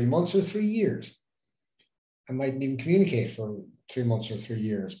 3 months or 3 years. I mightn't even communicate for 3 months or 3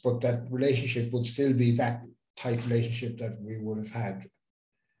 years, but that relationship would still be that tight relationship that we would have had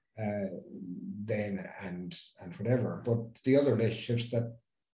then and whatever. But the other relationships that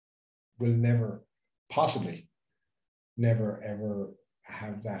will never, possibly never ever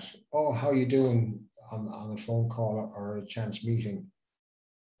have that, oh, how you doing, on a phone call or a chance meeting.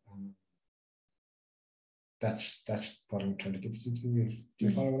 That's what I'm trying to get to you. Do you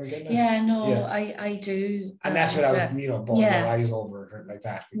follow what I'm getting at? Yeah, no, yeah. I do. And that's without, you know, bawling your eyes over it like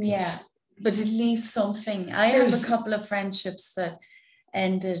that. Yeah, but at least something. I have a couple of friendships that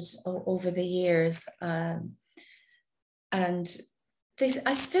ended over the years, and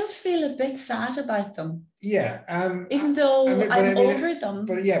I still feel a bit sad about them. Yeah. Even though I'm over them.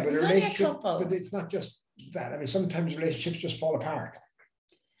 But yeah, but there's only a couple. But it's not just that. I mean, sometimes relationships just fall apart.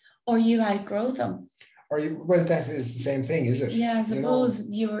 Or you outgrow them. Well, that is the same thing, is it? Yeah, I suppose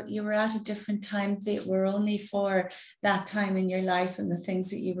you were at a different time. They were only for that time in your life and the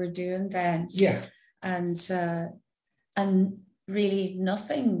things that you were doing then. Yeah. And really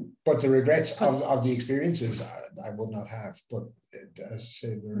nothing. But the regrets of the experiences I would not have. But as I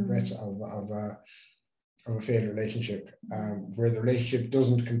say, the regrets of a failed relationship, where the relationship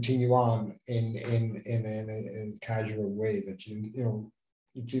doesn't continue on in a casual way, that you know.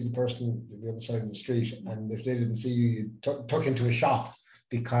 You'd see the person on the other side of the street, and if they didn't see you, you took into a shop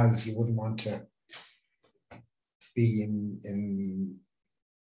because you wouldn't want to be in.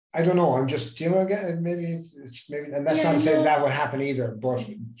 I don't know. I'm just, you know, again, maybe it's maybe, and that's not to say that would happen either, but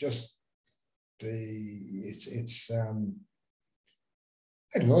just it's I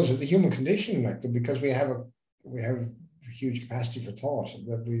don't know. It's the human condition, like, because we have huge capacity for thought,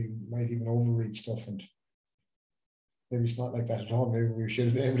 that we might even overread stuff, and maybe it's not like that at all. Maybe we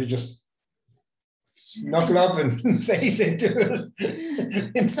should be able to just knuckle up and face into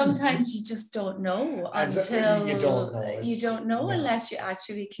it. And sometimes you just don't know until you don't know. You don't know unless you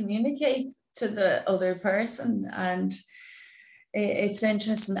actually communicate to the other person. And it's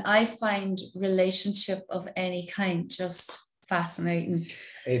interesting. I find relationship of any kind just fascinating.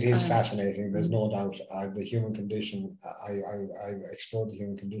 It is fascinating. There's no doubt. The human condition. I explored the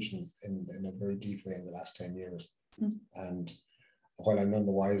human condition in a very deep way in the last 10 years, and while I'm none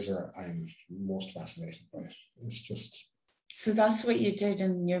the wiser, I'm most fascinated by it. It's just. So that's what you did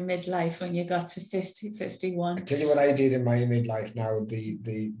in your midlife when you got to 50, 51. I'll tell you what I did in my midlife now.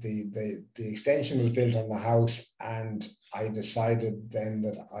 The extension was built on the house, and I decided then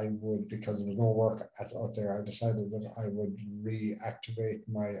that I would, because there was no work out there, I decided that I would reactivate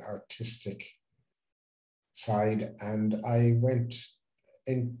my artistic side, and I went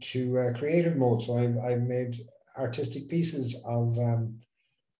into creative mode. So I made artistic pieces of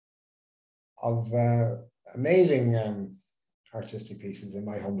amazing artistic pieces, in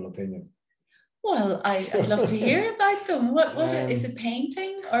my humble opinion. Well, I'd love to hear about them. What is it,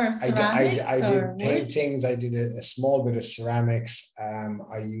 painting or ceramics? I did paintings. I did a small bit of ceramics.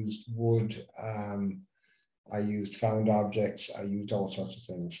 I used wood. I used found objects. I used all sorts of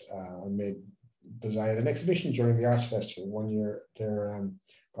things. I had an exhibition during the Arts Festival one year there.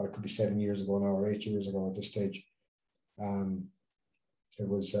 God, it could be 7 years ago now, or 8 years ago at this stage. It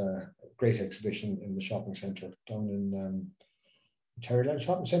was a great exhibition in the shopping centre down in Terryland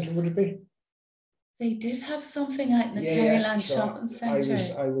Shopping Centre, would it be? They did have something out in the Terryland Shopping Centre.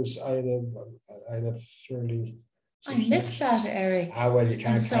 I had a fairly. I missed that, Eric. Well, you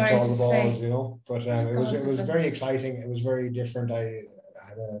can't catch all the balls, you know. But it was very exciting. It was very different. I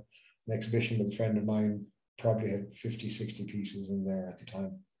had an exhibition with a friend of mine. Probably had 50, 60 pieces in there at the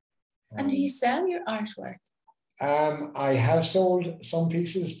time. And do you sell your artwork? I have sold some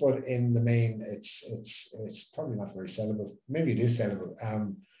pieces, but in the main, it's probably not very sellable. Maybe it is sellable,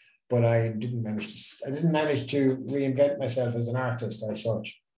 but I didn't manage to reinvent myself as an artist as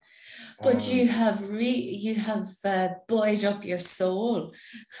such. But you have buoyed up your soul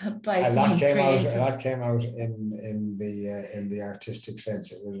by being creative. A lot came out in the artistic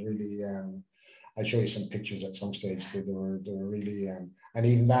sense. It was really. I'll show you some pictures at some stage. They were really, and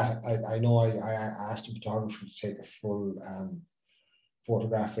even that, I know I asked a photographer to take a full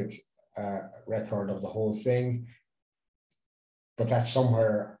photographic record of the whole thing, but that's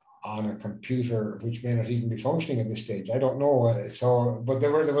somewhere on a computer which may not even be functioning at this stage. I don't know. So, but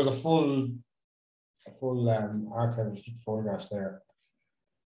there was a full archive of photographs there.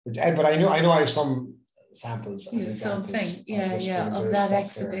 But I know I have some samples. Something, of that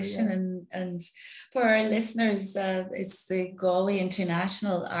exhibition. And for our listeners, it's the Galway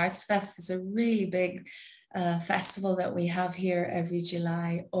International Arts Fest. It's a really big festival that we have here every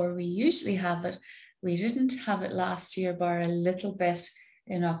July, or we usually have it. We didn't have it last year, bar a little bit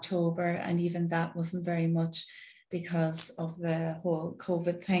in October, and even that wasn't very much because of the whole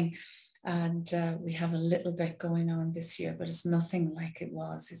COVID thing. And we have a little bit going on this year, but it's nothing like it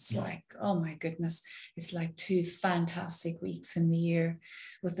was. It's like, oh my goodness, it's like 2 fantastic weeks in the year,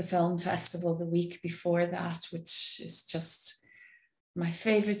 with the film festival the week before that, which is just my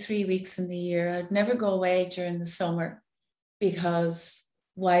favorite 3 weeks in the year. I'd never go away during the summer, because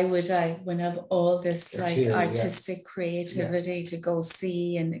why would I, when I have all this artistic creativity to go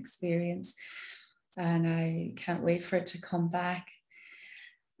see and experience? And I can't wait for it to come back.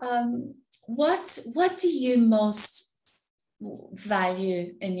 What do you most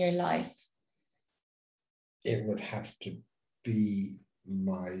value in your life? It would have to be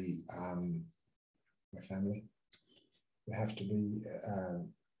my family. It would have to be,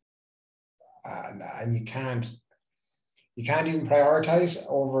 and you can't even prioritize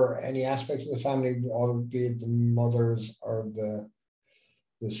over any aspect of the family, albeit the mothers or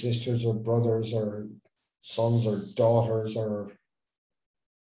the sisters or brothers or sons or daughters,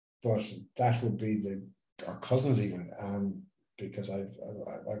 but that would be our cousins even, because I've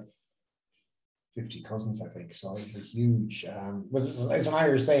 50 cousins, I think, so it's a huge. But it's an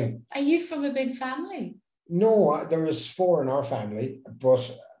Irish thing. Are you from a big family? No, there was 4 in our family, but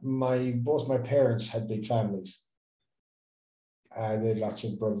both my parents had big families. They had lots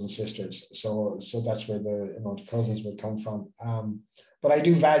of brothers and sisters, so that's where the amount of cousins would come from. But I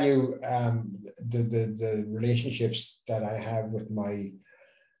do value the relationships that I have with my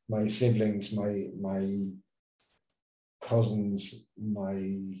siblings, my cousins,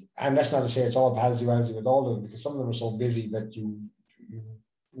 and that's not to say it's all palsy-walsy with all of them, because some of them are so busy that you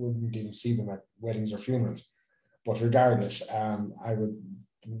wouldn't even see them at weddings or funerals. But regardless, I would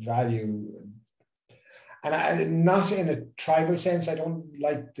value, And not in a tribal sense. I don't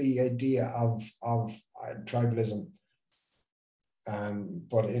like the idea of tribalism,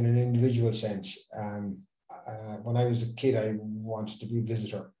 but in an individual sense. When I was a kid, I wanted to be a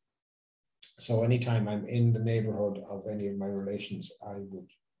visitor. So anytime I'm in the neighborhood of any of my relations, I would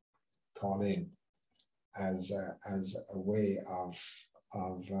call in as a way of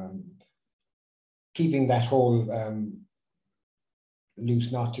keeping that whole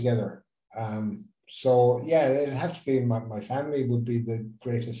loose knot together. So yeah, it'd have to be my family would be the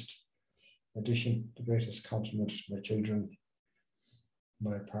greatest addition, the greatest compliment. My children,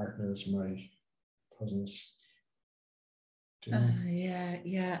 my partners, my cousins.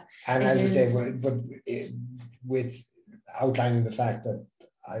 Yeah. And as I say, but with outlining the fact that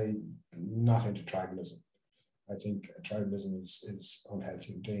I'm not into tribalism. I think tribalism is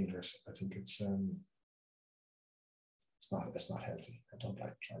unhealthy and dangerous. I think it's not healthy. I don't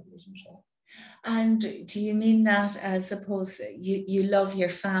like tribalism at all. And do you mean that as opposed you love your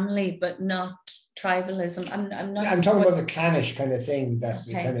family but not tribalism? I'm talking about the clannish kind of thing that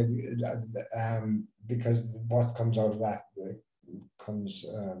kind of because what comes out of that comes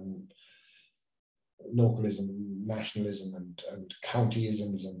localism, nationalism, and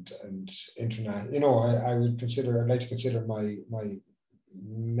countyisms and international. You know, I'd like to consider my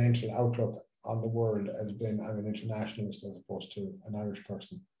mental outlook on the world as being I'm an internationalist as opposed to an Irish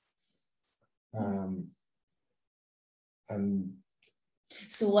person. And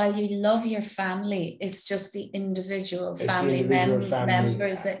so while you love your family, it's just the individual family members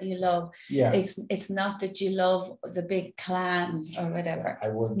that you love. Yeah, it's not that you love the big clan or whatever. I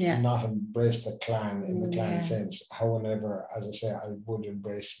would not embrace the clan in the clan sense. However, as I say, I would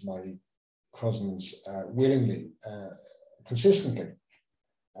embrace my cousins willingly, consistently,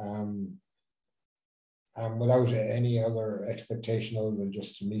 without any other expectation other than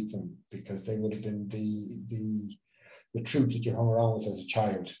just to meet them, because they would have been the troop that you hung around with as a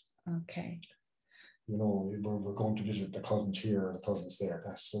child. Okay. You know, we're going to visit the cousins here or the cousins there.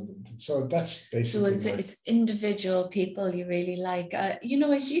 So that's basically. So it's individual people you really like. You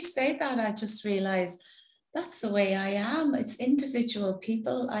know, as you say that, I just realized that's the way I am. It's individual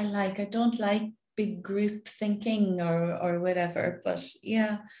people I like. I don't like big group thinking or whatever. But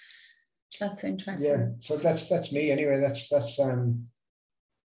yeah, that's interesting. Yeah. So that's me anyway. That's.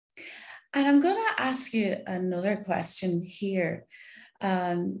 And I'm going to ask you another question here.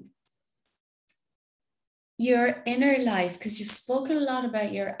 Your inner life, because you've spoken a lot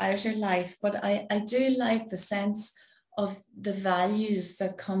about your outer life, but I do like the sense of the values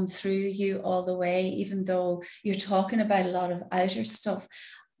that come through you all the way, even though you're talking about a lot of outer stuff.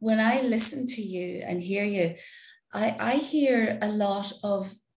 When I listen to you and hear you, I hear a lot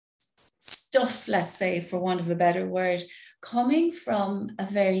of stuff, let's say, for want of a better word, coming from a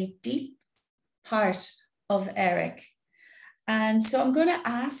very deep part of Eric. And so I'm going to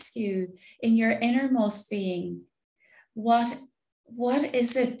ask you, in your innermost being, what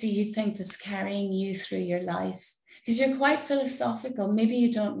is it do you think that's carrying you through your life? Because you're quite philosophical. Maybe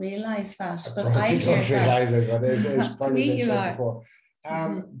you don't realize that, but I hear don't realize it, but it's probably been said before.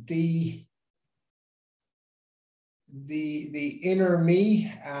 The inner me.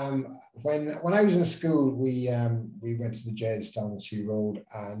 When I was in school, we went to the Jez down the Sea Road,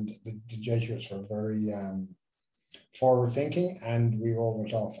 and the Jesuits were very forward thinking, and we all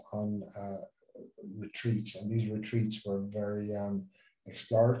went off on retreats, and these retreats were very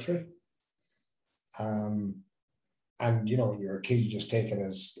exploratory. And you know, you're a kid, you just take it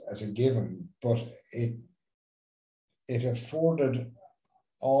as a given, but it afforded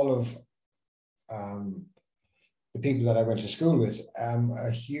all of the people that I went to school with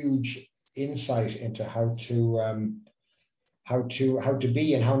a huge insight into how to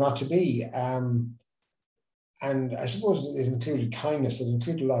be and how not to be. And I suppose it included kindness. It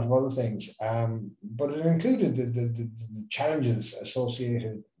included a lot of other things, but it included the challenges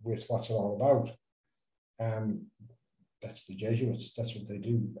associated with what's it all about. That's the Jesuits. That's what they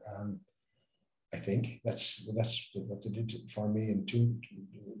do. I think that's what they did for me and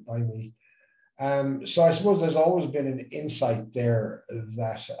by me. So I suppose there's always been an insight there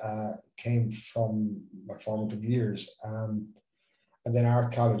that came from my formative years. And then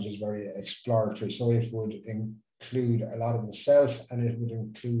art college is very exploratory. So it would include a lot of the self, and it would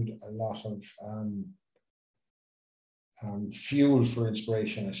include a lot of fuel for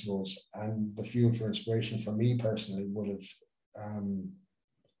inspiration, I suppose. And the fuel for inspiration for me personally would have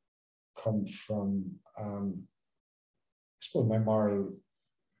come from, I suppose, my morals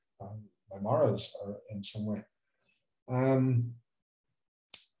are in some way.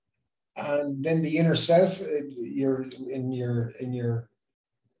 And then the inner self, you're in your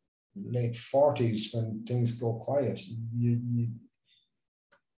late 40s, when things go quiet,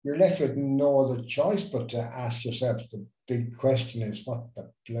 you're left with no other choice but to ask yourself the big question is, what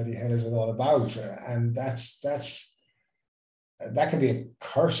the bloody hell is it all about? And that can be a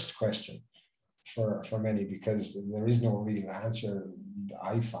cursed question for many, because there is no real answer,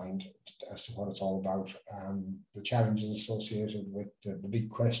 I find, as to what it's all about. The challenges associated with the big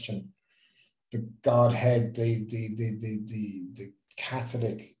question, the Godhead, the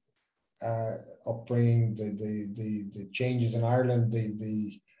Catholic upbringing, the changes in Ireland,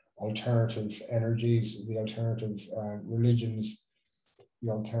 the alternative energies, the alternative religions,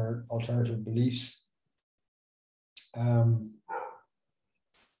 the alternative beliefs.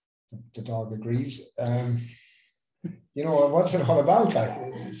 The dog agrees. You know, what's it all about? Like,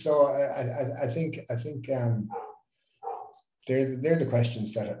 so I think they're the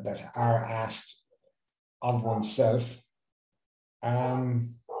questions that are asked of oneself. And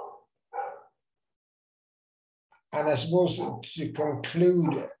I suppose to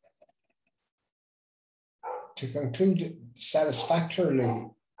conclude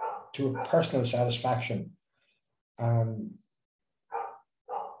satisfactorily, to a personal satisfaction,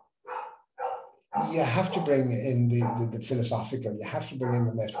 you have to bring in the philosophical, you have to bring in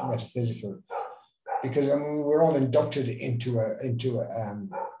the metaphysical, because I mean, we're all inducted into an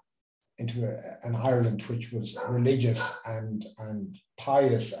Ireland which was religious and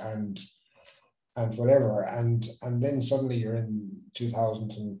pious and whatever, and then suddenly you're in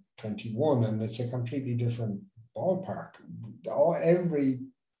 2021 and it's a completely different ballpark.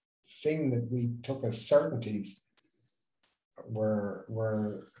 Everything that we took as certainties were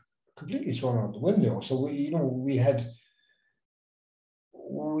completely thrown out the window. So we had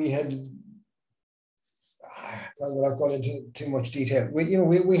without going into too much detail,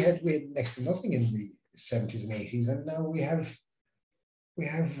 we had next to nothing in the 70s and 80s, and now we have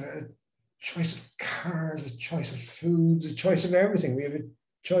a choice of cars, a choice of foods, a choice of everything. We have a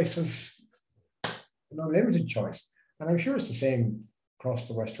choice of limited choice, and I'm sure it's the same across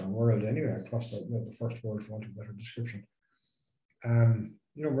the Western world anyway, across the first world, for want of a better description.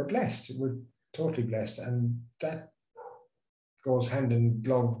 We're blessed. We're totally blessed, and that goes hand in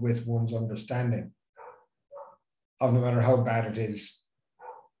glove with one's understanding of, no matter how bad it is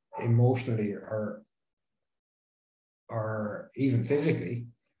emotionally or even physically,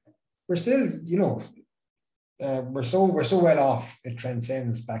 we're still, we're so well off, it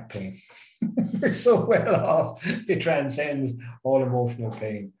transcends back pain. We're so well off, it transcends all emotional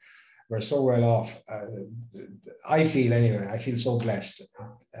pain. We're so well off. I feel so blessed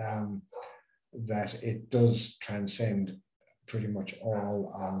that it does transcend pretty much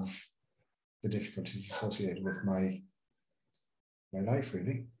all of the difficulties associated with my life,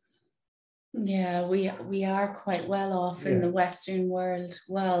 really. Yeah, we are quite well off in the Western world.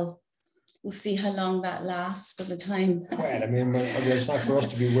 Well, we'll see how long that lasts for the time. Well, I mean, it's not for us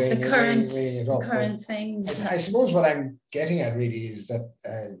to be weighing the current things. I suppose what I'm getting at really is that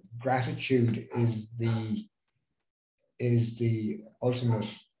gratitude is the ultimate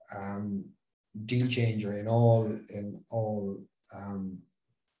deal changer in all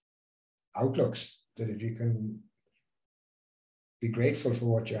outlooks. That if you can be grateful for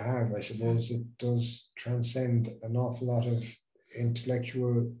what you have, I suppose it does transcend an awful lot of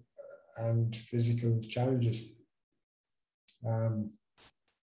intellectual and physical challenges. How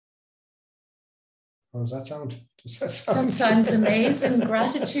does that sound? That sounds amazing.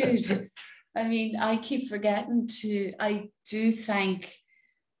 Gratitude. I mean, I keep forgetting I do thank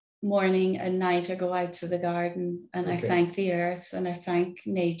morning and night. I go out to the garden and I thank the earth and I thank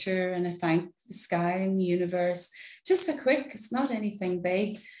nature and I thank the sky and the universe. Just it's not anything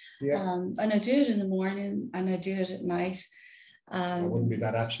big. Yeah. And I do it in the morning and I do it at night. I wouldn't be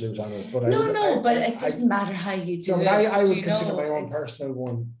that absolute on it, but but it doesn't matter how you do it. I would consider my own personal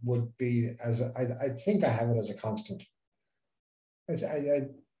one would be I think I have it as a constant. I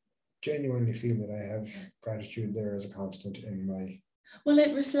genuinely feel that I have gratitude there as a constant in my. Well,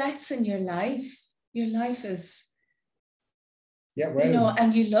 it reflects in your life. Your life is. Yeah, well,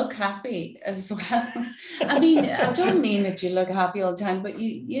 and you look happy as well. I mean, I don't mean that you look happy all the time, but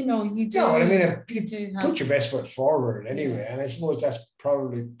you do. No, I mean, you put your best foot forward anyway, and I suppose that's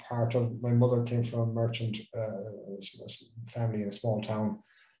probably part of. My mother came from a merchant family in a small town,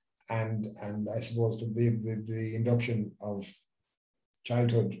 and I suppose the induction of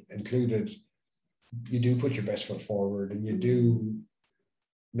childhood included, you do put your best foot forward, and you do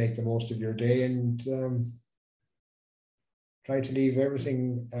make the most of your day, and try to leave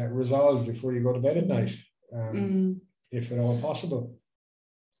everything resolved before you go to bed at night, if at all possible.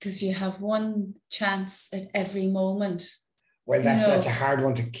 Because you have one chance at every moment. Well, that's a hard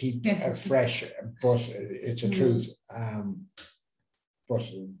one to keep fresh, but it's a truth. But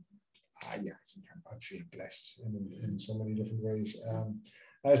yeah, I feel blessed in so many different ways.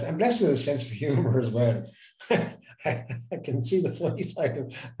 I'm blessed with a sense of humor as well. I can see the funny side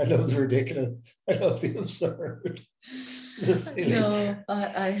of. I love the ridiculous. I love the absurd. No,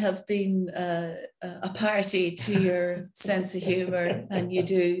 I have been a party to your sense of humor, and you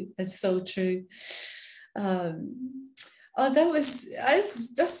do. It's so true.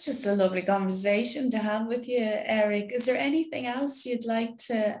 That's just a lovely conversation to have with you, Eric. Is there anything else you'd like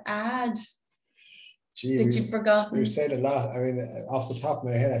to add? That you've forgotten? We've said a lot. I mean, off the top of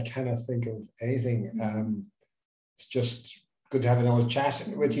my head, I cannot think of anything. It's just good to have an old chat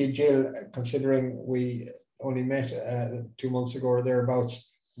with you, Jill, considering we only met 2 months ago or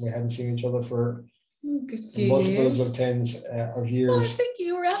thereabouts. We hadn't seen each other for multiples of tens of years. Oh, I think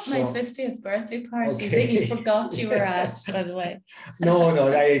you were at my 50th birthday party that you forgot you were at, by the way. No,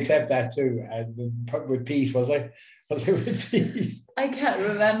 I accept that too. And with Pete, was I with Pete? I can't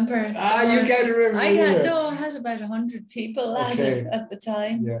remember. You can't remember. I had about 100 people at it at the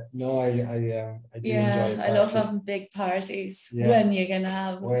time. Yeah, no, I do enjoy I love having big parties when you can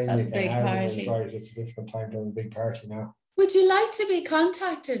have a big party. It's a different time to have a big party now. Would you like to be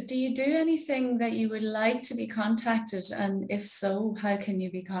contacted? Do you do anything that you would like to be contacted? And if so, how can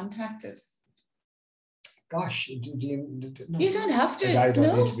you be contacted? Gosh, no. You don't have to. I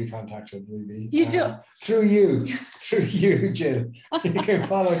don't need to be contacted, really. You don't. Through you, Jill. You can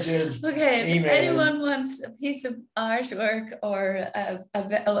follow Jill's email. If anyone wants a piece of artwork or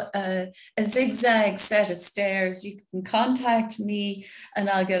a zigzag set of stairs, you can contact me and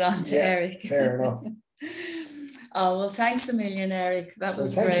I'll get on to Eric. Fair enough. Oh, well, thanks a million, Eric. That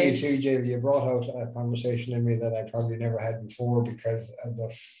was great. Thank you too, Jill. You brought out a conversation in me that I probably never had before because of the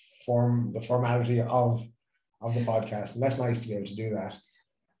formality of the podcast. And that's nice to be able to do that.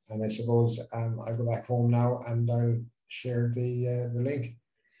 And I suppose I'll go back home now and I'll share the link.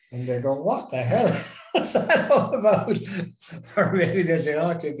 And they go, what the hell? What's that all about? Or maybe they say,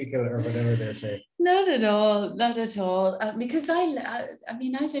 oh, typical, or whatever they say. Not at all. Because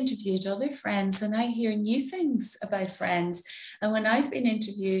I've interviewed other friends and I hear new things about friends. And when I've been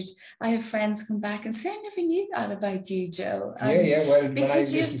interviewed, I have friends come back and say, I never knew that about you, Jill. Well,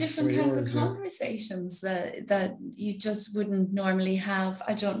 because you have different kinds of conversations that you just wouldn't normally have.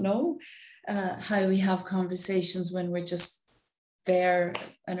 I don't know how we have conversations when we're just there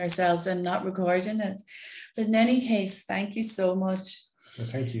and ourselves and not recording it. But in any case, thank you so much. Well,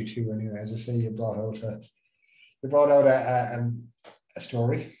 thank you too. Anyway, as I say, you brought out a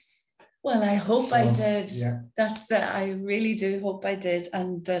story. Well, I hope I did. Yeah. I really do hope I did,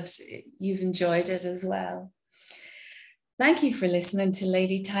 and that you've enjoyed it as well. Thank you for listening to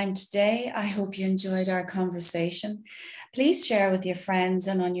Lady Time today. I hope you enjoyed our conversation. Please share with your friends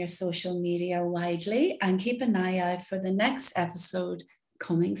and on your social media widely, and keep an eye out for the next episode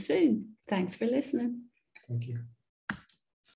coming soon. Thanks for listening. Thank you.